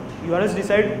URLs. URLs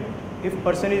decide if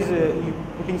person is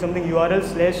putting something URL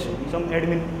slash some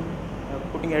admin,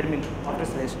 putting admin after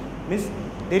slash. Means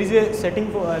there is a setting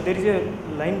for there is a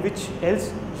line which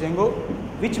tells Django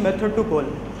which method to call,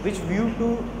 which view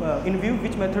to in view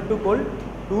which method to call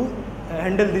to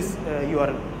handle this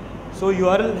URL. So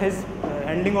URL has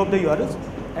handling of the URLs,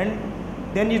 and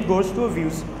then it goes to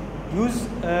views. Views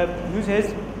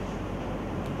has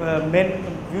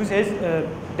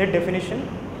that definition,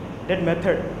 that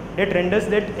method that renders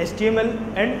that HTML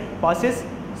and passes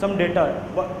some data.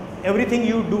 Everything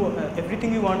you do,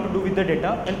 everything you want to do with the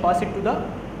data, and pass it to the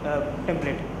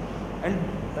template, and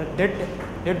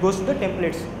that goes to the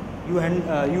templates.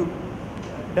 You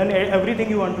done everything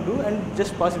you want to do, and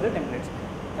just pass it the templates.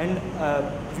 And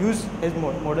views has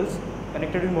models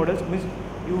connected with models. Means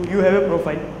you have a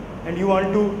profile, and you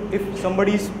want to, if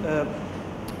somebody is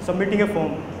submitting a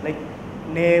form like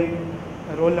name,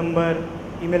 roll number,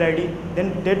 email ID,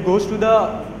 then that goes to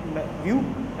the view,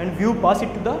 and view pass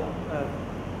it to the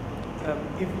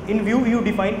if in view you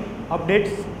define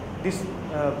updates this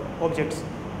objects.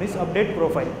 Means update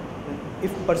profile.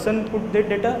 If person put that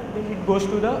data, then it goes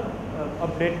to the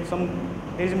update.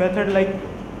 There is a method like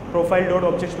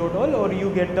profile.objects.all, or you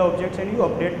get the objects and you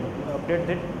update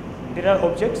that. There are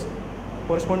objects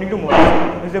corresponding to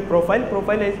models. Is a profile.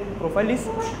 Profile is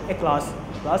a class.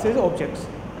 Class is objects.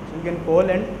 So you can call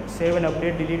and save and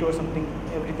update, delete or something,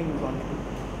 everything you want to do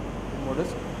with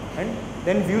models. And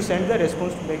then view sends the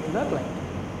response back to the client.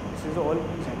 This is all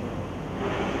Django.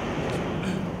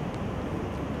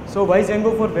 So why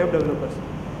Django for web development?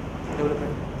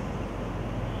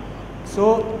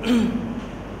 So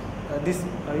this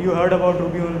you heard about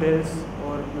Ruby on Rails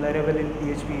or Laravel in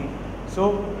PHP.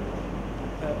 So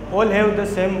all have the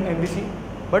same MVC,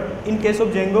 but in case of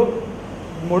Django,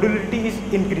 modularity is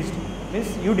increased.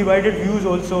 Means you divided views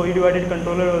also, you divided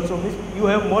controller also. Means you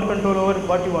have more control over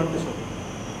what you want to show.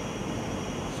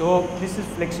 So this is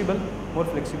flexible, more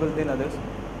flexible than others.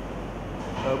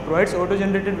 Provides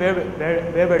auto-generated web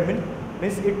admin.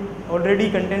 Means it already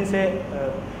contains a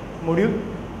module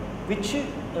which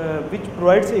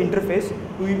provides an interface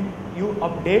to you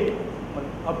update,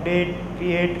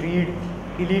 create, read,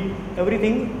 delete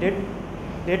everything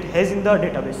that has in the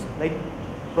database. Like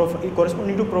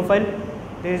corresponding to profile,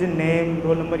 there is a name,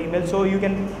 roll number, email. So you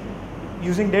can,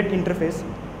 using that interface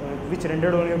which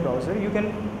rendered on your browser, you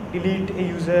can delete a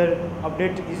user,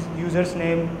 update his user's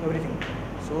name, everything.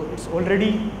 So it's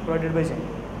already provided by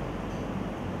Django.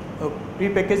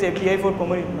 Prepackaged API for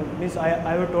common means I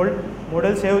have told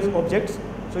models have objects,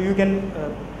 so you can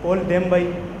call them by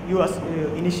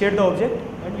initiate the object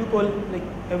and you call like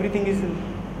everything is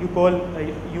you call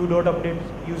u dot update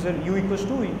user u equals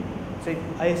to say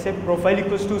I say profile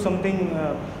equals to something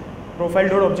profile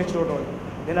dot objects dot all.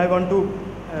 Then I want to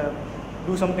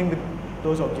do something with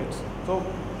those objects. So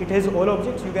it has all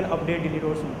objects. You can update, delete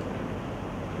or something.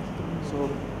 So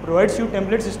provides you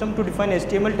template system to define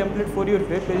HTML template for your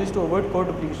web pages to avoid code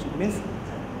duplication. Means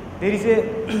there is a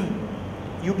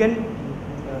you can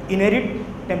inherit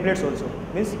templates also.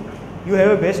 Means you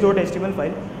have a base.html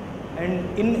file, and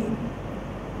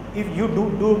if you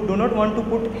do not want to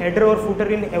put header or footer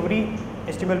in every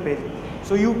HTML page,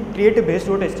 so you create a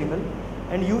base.html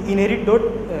and you inherit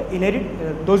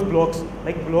those blocks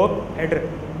like block header.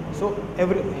 So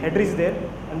every header is there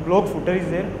and block footer is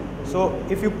there. So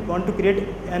if you want to create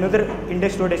another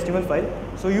index.html file,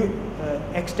 so you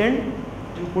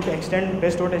put extend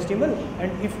base.html,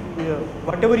 and if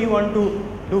whatever you want to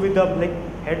do with the like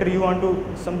header, you want to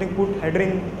something put header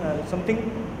in something,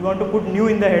 you want to put new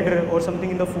in the header or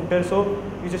something in the footer, so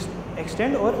you just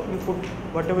extend or you put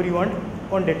whatever you want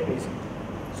on that page.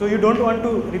 So you don't want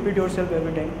to repeat yourself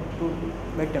every time to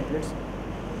make templates.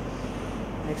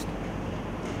 Next.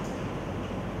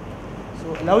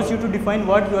 So allows you to define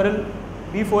what URL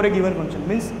be for a given function.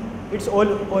 Means it's all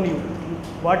on you.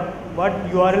 What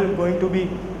URL going to be?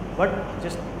 What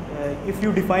just if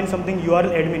you define something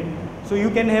URL admin, so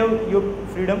you can have your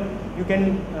freedom. You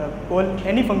can call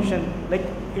any function like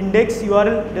index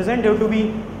URL doesn't have to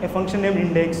be a function named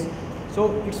index.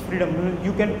 So it's freedom.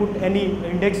 You can put any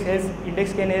index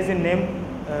can has a name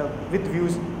with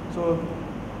views. So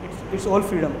it's all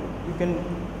freedom. You can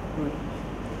do it.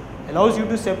 Allows you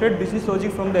to separate business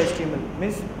logic from the HTML.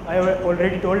 Means I have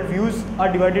already told views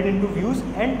are divided into views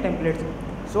and templates.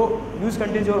 So views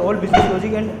contains your all business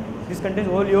logic and this contains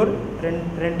all your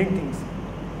rendering things.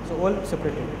 So all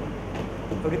separated.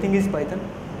 Everything is Python.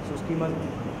 So schema,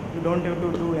 you don't have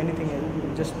to do anything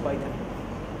else, just Python.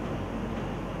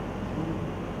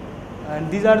 And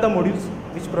these are the modules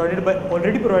which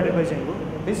already provided by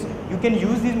Django. This you can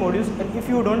use these modules, and if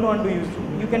you don't want to use,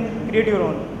 you can create your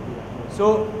own.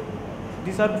 So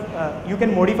these are you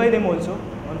can modify them also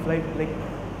on fly. Like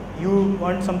you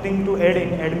want something to add in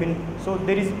admin, so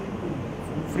there is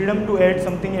freedom to add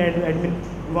something in admin.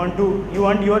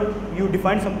 You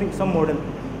define some model,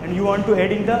 and you want to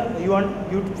add in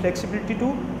you flexibility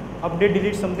to update,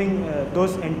 delete something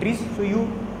those entries. So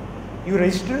you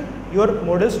register your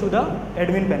models to the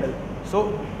admin panel.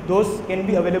 So those can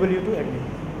be available to admin.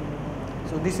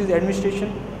 So this is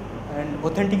administration. And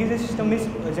authentication system is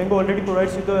Django already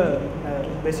provides you the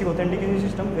basic authentication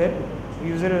system where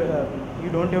user you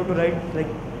don't have to write like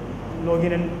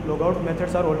login and logout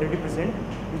methods are already present.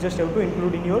 You just have to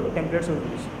include in your templates or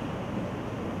views.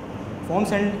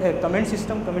 Forms and comment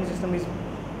system. Comment system is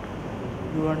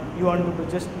you have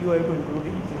to include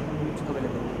it. It's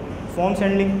available. Forms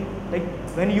handling, like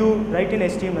when you write in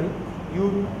HTML,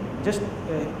 you just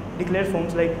declare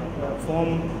forms like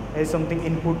form as something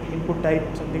input type,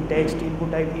 something text,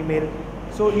 input type email.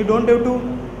 So you don't have to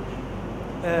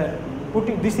put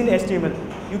this in HTML.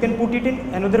 You can put it in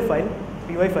another file,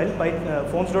 py file,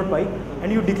 forms.py,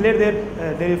 and you declare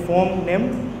their form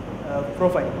name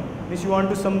profile. Means you want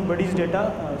to somebody's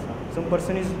data, some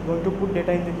person is going to put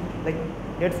data in like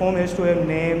that form has to have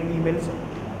name, emails,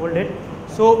 all that.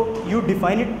 So you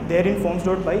define it there in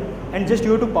forms.py, and just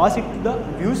you have to pass it to the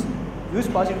views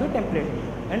pass it to the template,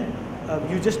 and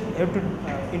you just have to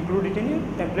include it in your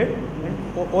template,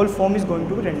 and all form is going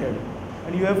to be rendered.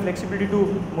 And you have flexibility to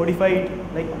modify it,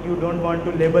 like you don't want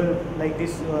to label like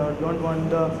this, don't want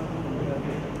the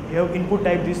you have input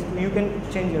type this, you can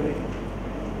change everything.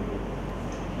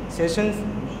 Sessions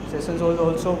was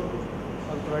also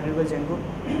provided by Django.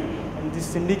 And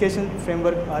this syndication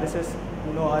framework RSS,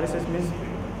 RSS means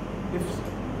if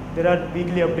there are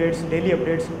weekly updates, daily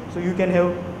updates, so you can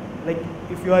have like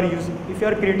if you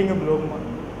are creating a blog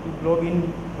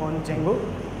on Django,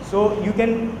 so you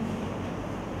can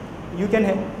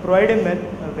provide a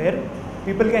method where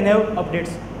people can have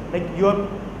updates. Like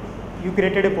you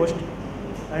created a post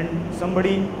and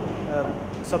somebody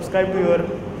subscribe to your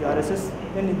RSS,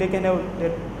 then they can have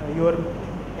your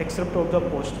excerpt of the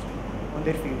post on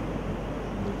their feed.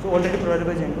 So already provided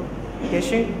by Django.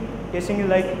 Caching is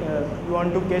like you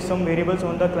want to cache some variables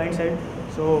on the client side,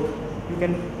 so you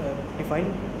can define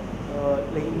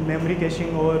like memory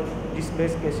caching or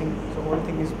disk-based caching. So all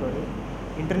thing is provided.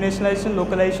 Internationalization,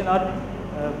 localization are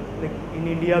like in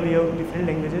India we have different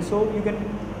languages, so you can,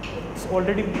 it's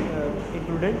already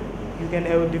included. You can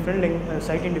have different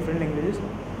site in different languages.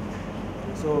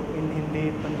 So in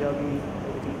Hindi, Punjabi,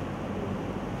 everything.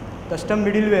 Custom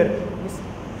middleware is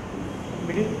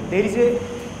there is a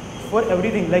for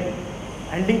everything, like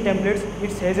handling templates.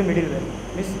 It has a middleware.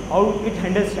 Means how it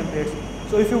handles templates.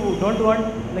 So if you don't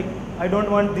want, like I don't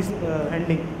want this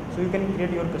handling, so you can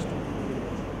create your custom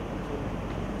middleware.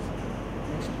 So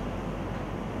next.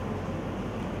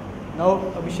 Now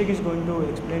Abhishek is going to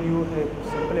explain you a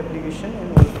simple application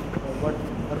and what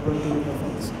are going to be the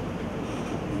functions.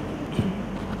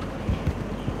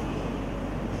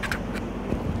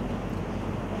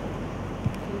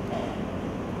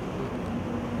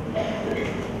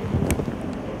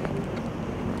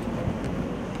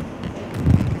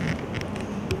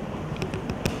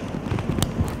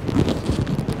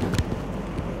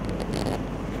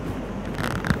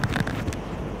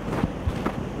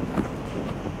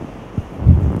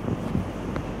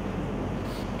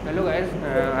 Hello guys,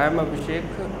 I am Abhishek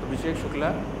Shukla,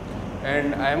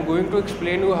 and I am going to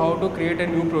explain you how to create a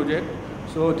new project.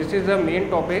 So this is the main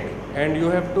topic and you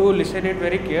have to listen it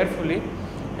very carefully,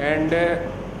 and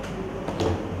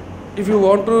if you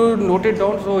want to note it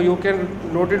down, so you can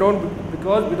note it down,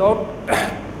 because without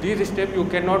these steps you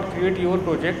cannot create your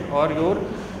project or your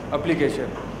application.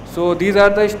 So these are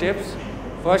the steps.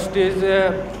 First is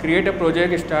create a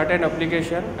project, start an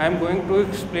application. I am going to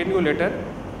explain you later.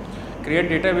 Create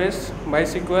database,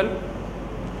 MySQL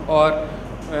or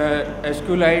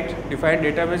SQLite, define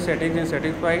database settings in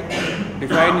Satisfy,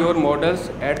 define your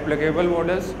models, add pluggable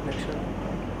models. Next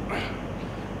one.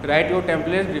 Write your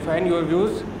templates, define your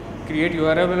views, create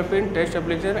URL pin, test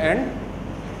application, and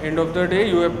end of the day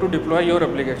you have to deploy your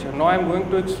application. Now I am going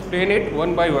to explain it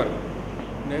one by one.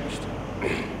 Next.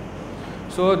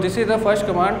 So this is the first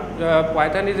command.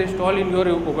 Python is installed in your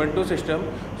Ubuntu system.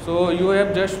 So you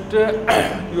have just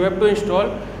you have to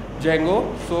install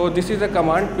Django. So this is the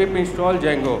command pip install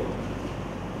Django.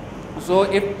 So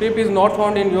if pip is not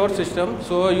found in your system,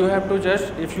 so you have to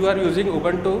just, if you are using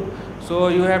Ubuntu, so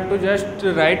you have to just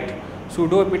write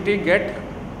sudo apt get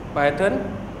python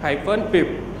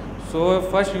 -pip. So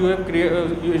first you have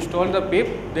you install the pip,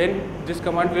 then this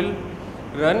command will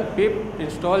run pip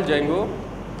install Django.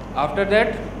 After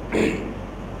that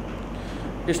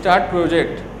start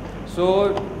project.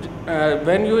 So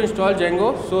when you install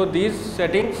Django, so these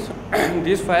settings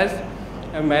these files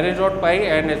manage.py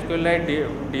and SQLite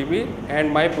DB and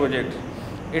my project,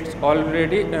 it's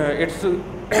already it's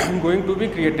going to be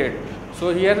created.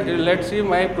 So here let's see,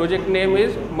 my project name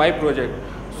is my project.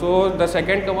 So the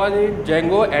second command is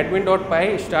Django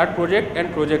admin.py start project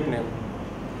and project name.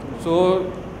 So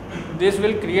this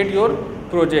will create your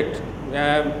project.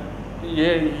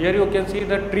 Here you can see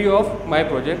the tree of my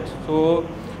project. So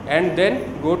and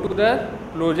then go to the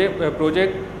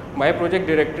project my project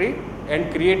directory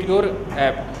and create your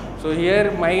app. So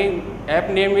here my app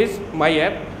name is my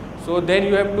app. So then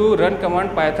you have to run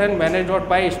command python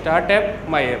manage.py start app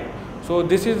my app. So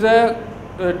this is the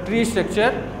tree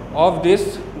structure of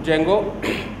this Django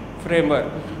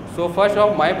framework. So first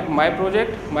of my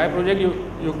project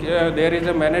there is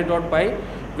a manage.py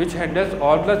which handles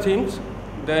all the things.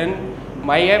 Then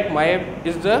my app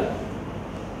is the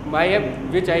my app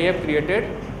which I have created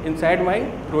inside my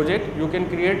project. You can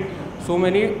create so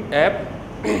many app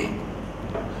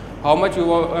how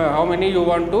many you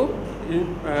want to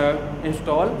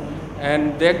install,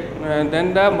 and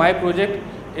then the my project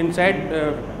inside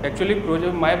actually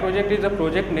project my project is a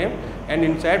project name, and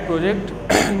inside project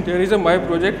there is a my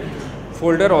project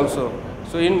folder also.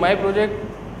 So in my project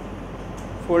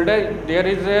folder there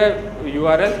is a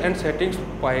URL and settings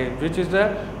file which is the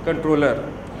controller.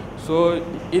 So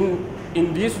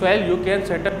in this file you can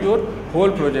set up your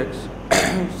whole projects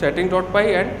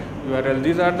setting.py and URL.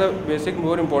 These are the basic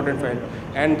more important file.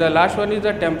 And the last one is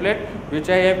the template which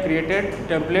I have created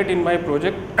template in my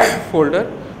project folder,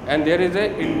 and there is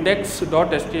a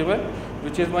index.html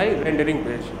which is my rendering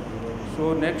page.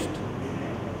 So next,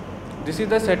 this is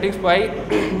the settings by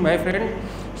my friend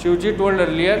Shivji told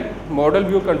earlier, model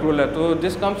view controller. So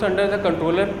this comes under the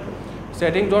controller.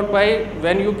 Settings.py,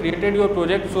 when you created your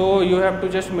project, so you have to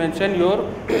just mention your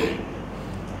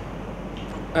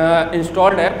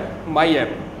installed app, my app.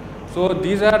 So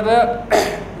these are the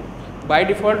by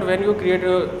default when you create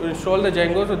install the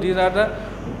Django, so these are the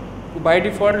by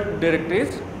default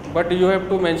directories, but you have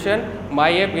to mention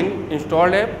my app in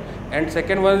installed app. And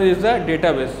second one is the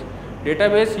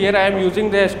database. Here I am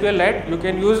using the SQLite. You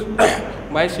can use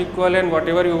MySQL and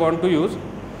whatever you want to use.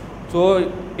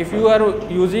 So if you are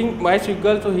using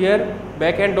MySQL, so here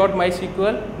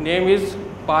backend.mysql name is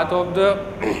path of the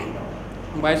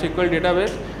MySQL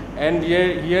database, and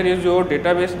here is your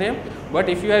database name. But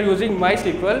if you are using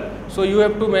MySQL, so you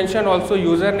have to mention also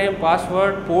username,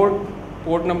 password,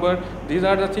 port number. These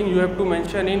are the things you have to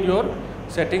mention in your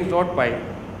settings.py.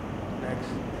 Next,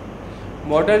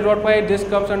 model.py, this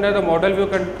comes under the model view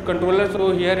controller.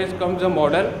 So here comes the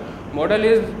model. Model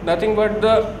is nothing but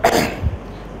the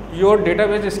your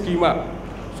database schema.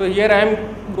 So here I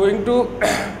am going to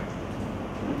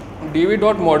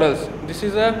db.models. This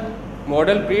is a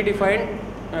model predefined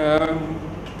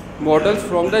models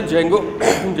from the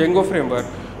Django framework.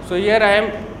 So here I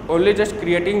am only just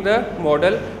creating the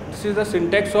model. This is the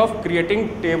syntax of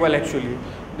creating table actually.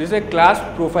 This is a class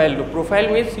profile. Profile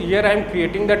means here I am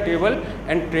creating the table,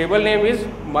 and table name is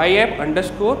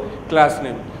myapp_class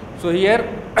name. So here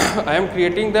I am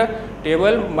creating the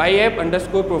table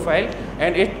myapp_profile,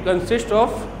 and it consists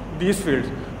of these fields,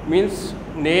 means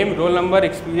name, roll number,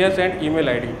 experience and email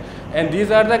ID. And these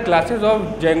are the classes of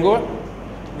Django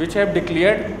which have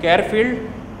declared char field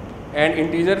and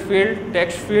integer field,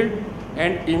 text field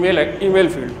and email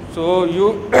field. So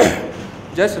you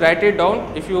just write it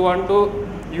down if you want to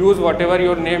use whatever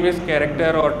your name is,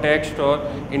 character or text or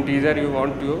integer you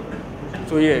want to.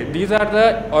 So yeah, these are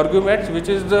the arguments which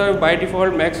is the by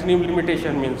default max name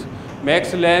limitation, means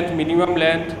max length, minimum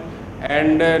length,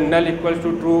 and null equals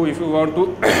to true if you want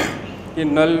to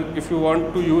in null, if you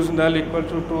want to use null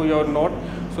equals to true or not,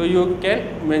 so you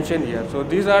can mention here. So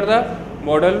these are the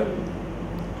model.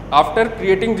 After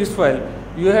creating this file,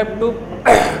 you have to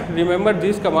remember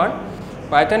this command,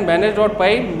 python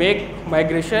manage.py make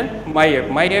migration myapp.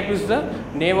 Myapp is the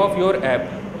name of your app.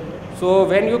 So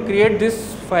when you create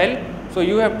this file, so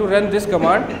you have to run this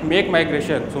command make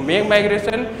migration. So make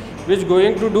migration which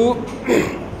going to do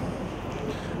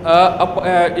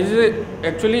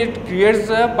actually it creates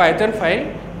a Python file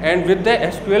and with the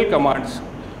SQL commands.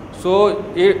 So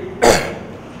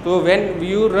so when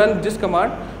you run this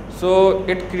command, so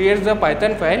it creates the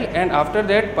Python file, and after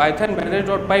that python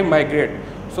manage.py migrate.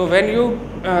 So when you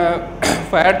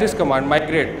fire this command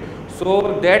migrate,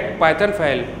 so that Python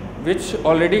file which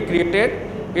already created,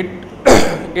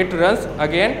 it runs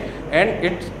again and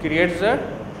it creates a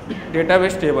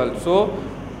database table. So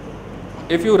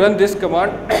if you run this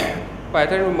command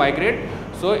python migrate,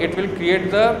 so it will create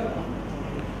the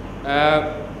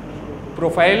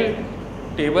profile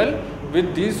table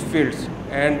with these fields,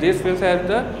 and these fields have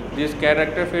this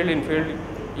character field, infield,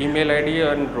 email ID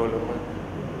and roll number.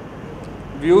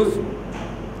 Views,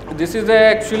 this is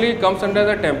actually comes under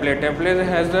the template. Template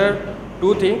has the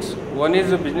two things, one is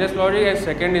the business logic and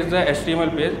second is the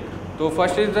HTML page. So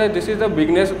first is this is the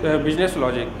business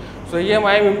logic. So here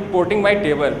I am importing my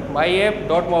table,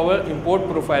 myapp.model import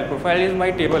profile. Profile is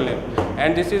my table name,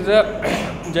 and this is a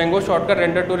Django shortcut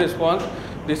render to response.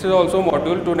 This is also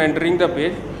module to rendering the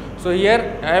page. So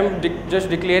here I am just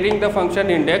declaring the function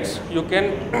index. You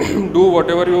can do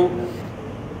whatever you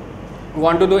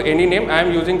want to do, any name. I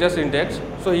am using just index.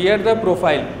 So here the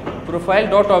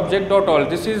profile.object.all.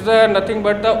 This is nothing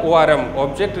but the ORM,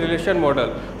 object relation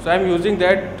model. So I am using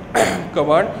that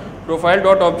command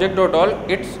profile.object.all.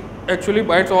 It's actually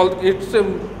binds all, it's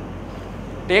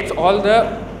takes all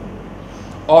the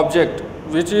object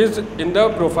which is in the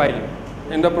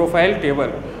profile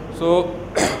table. So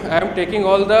I am taking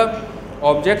all the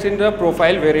objects in the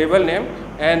profile variable name,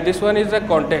 and this one is the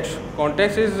context.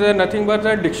 Context is nothing but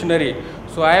the dictionary.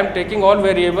 So I am taking all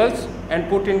variables and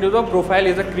put into the profile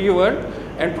is a keyword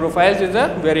and profiles is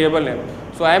a variable name.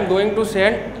 So I am going to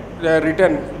send the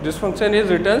return. This function is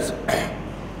returns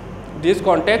this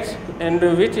context and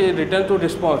which is return to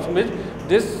response, means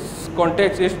this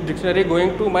context is dictionary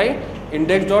going to my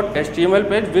index.html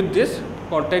page with this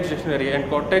context dictionary, and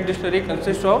context dictionary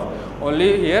consists of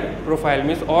only here profile,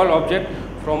 means all object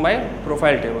from my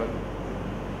profile table.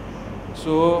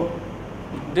 So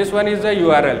this one is the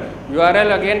URL.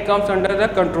 URL again comes under the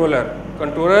controller.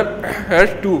 Controller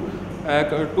has two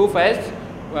files.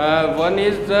 One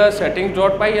is the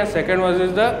settings.py and second one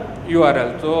is the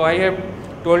URL. So I have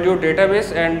told you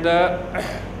database and the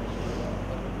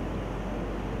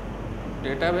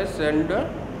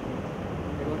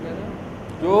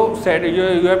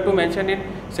you have to mention it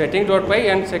settings.py,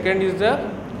 and second is the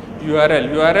URL.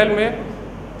 URL mein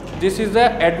this is the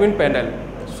admin panel.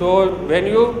 So when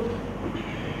you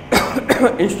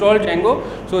install Django,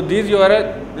 so this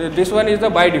URL, this one is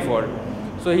the by default.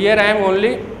 So here I am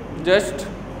only just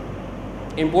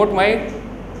import my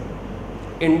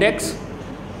index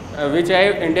which I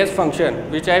have index function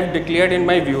which I have declared in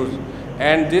my views,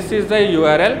 and this is the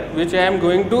URL which I am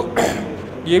going to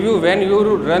give you when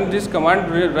you run this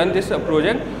command, run this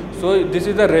project. So this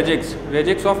is the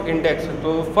regex of index.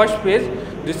 So first page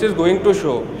this is going to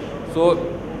show. So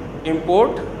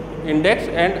import index,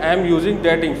 and I am using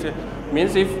that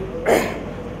means if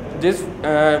this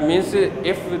means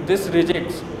if this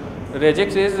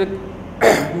regex is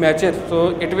matches,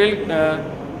 so it will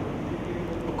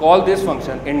call this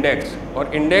function index,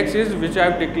 or index is which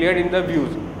I have declared in the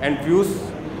views, and views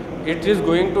it is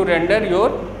going to render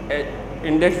your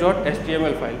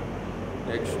index.html file.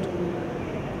 Next.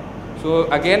 So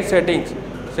again setting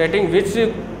which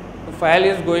file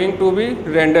is going to be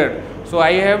rendered. So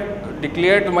I have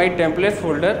declared my templates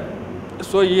folder.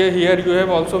 So here you have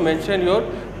also mentioned your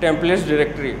templates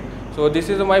directory. So this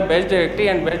is my batch directory,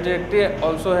 and batch directory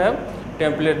also have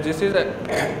template. This is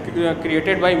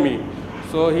created by me.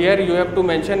 So here you have to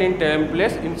mention in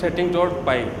templates in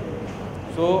settings.py.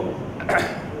 So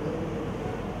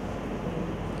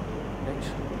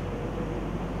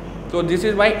so this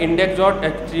is my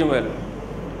index.html.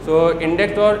 So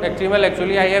index.html,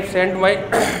 actually I have sent my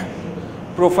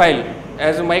profile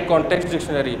as my context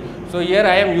dictionary. So here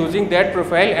I am using that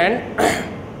profile and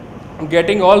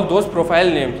getting all those profile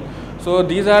names. So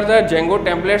these are the Django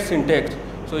template syntax.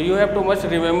 So you have to must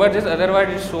remember this, otherwise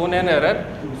it's shown an error.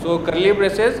 So curly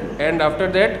braces, and after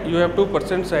that you have to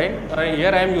 %sign.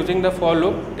 Here I am using the for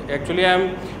loop. Actually I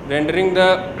am rendering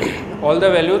the all the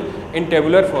values in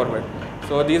tabular format.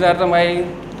 So these are my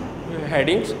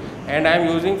headings, and I am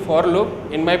using for loop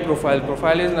in my profile.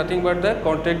 Profile is nothing but the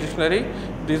context dictionary.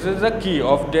 This is the key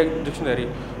of the dictionary.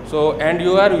 So and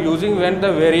you are using when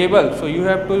the variable, so you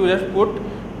have to just put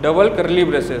double curly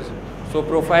braces. So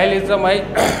profile is the my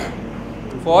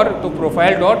for to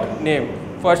profile dot name,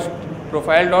 first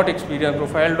profile dot experience,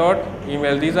 profile dot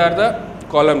email. These are the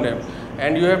column name,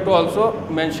 and you have to also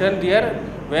mention there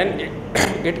when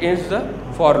it ends the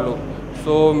for loop.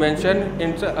 So mention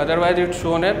in, otherwise it's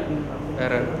shown an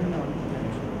error.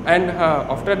 And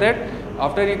after that,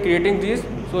 after creating this,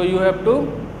 so you have to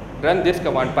run this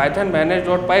command, python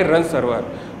manage.py run server.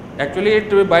 Actually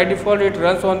it by default it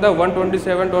runs on the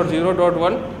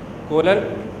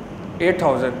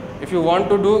 127.0.1:8000. If you want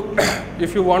to do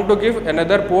if you want to give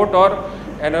another port or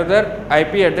another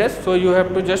IP address, so you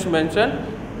have to just mention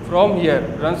from here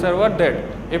run server that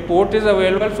a port is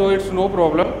available, so it's no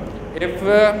problem. If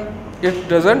it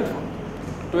doesn't,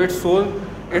 so it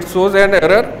shows an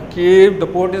error कि the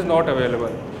port is not available.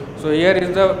 So here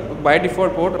is the by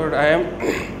default port, or I am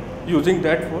using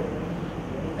that port,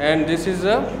 and this is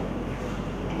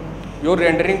your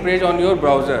rendering page on your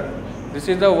browser. This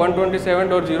is the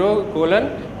 127.0 :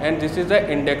 and this is the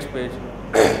index page.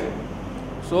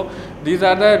 So these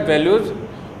are the values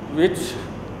which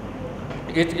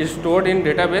it is stored in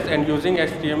database, and using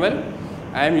HTML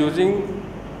I am using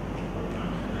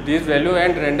this value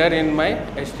and render in my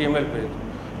HTML page.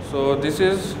 So this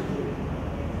is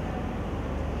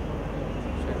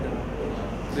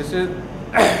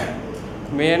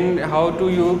main how to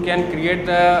you can create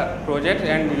the project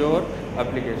and your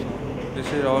application.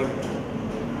 This is all.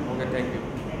 Okay, thank you.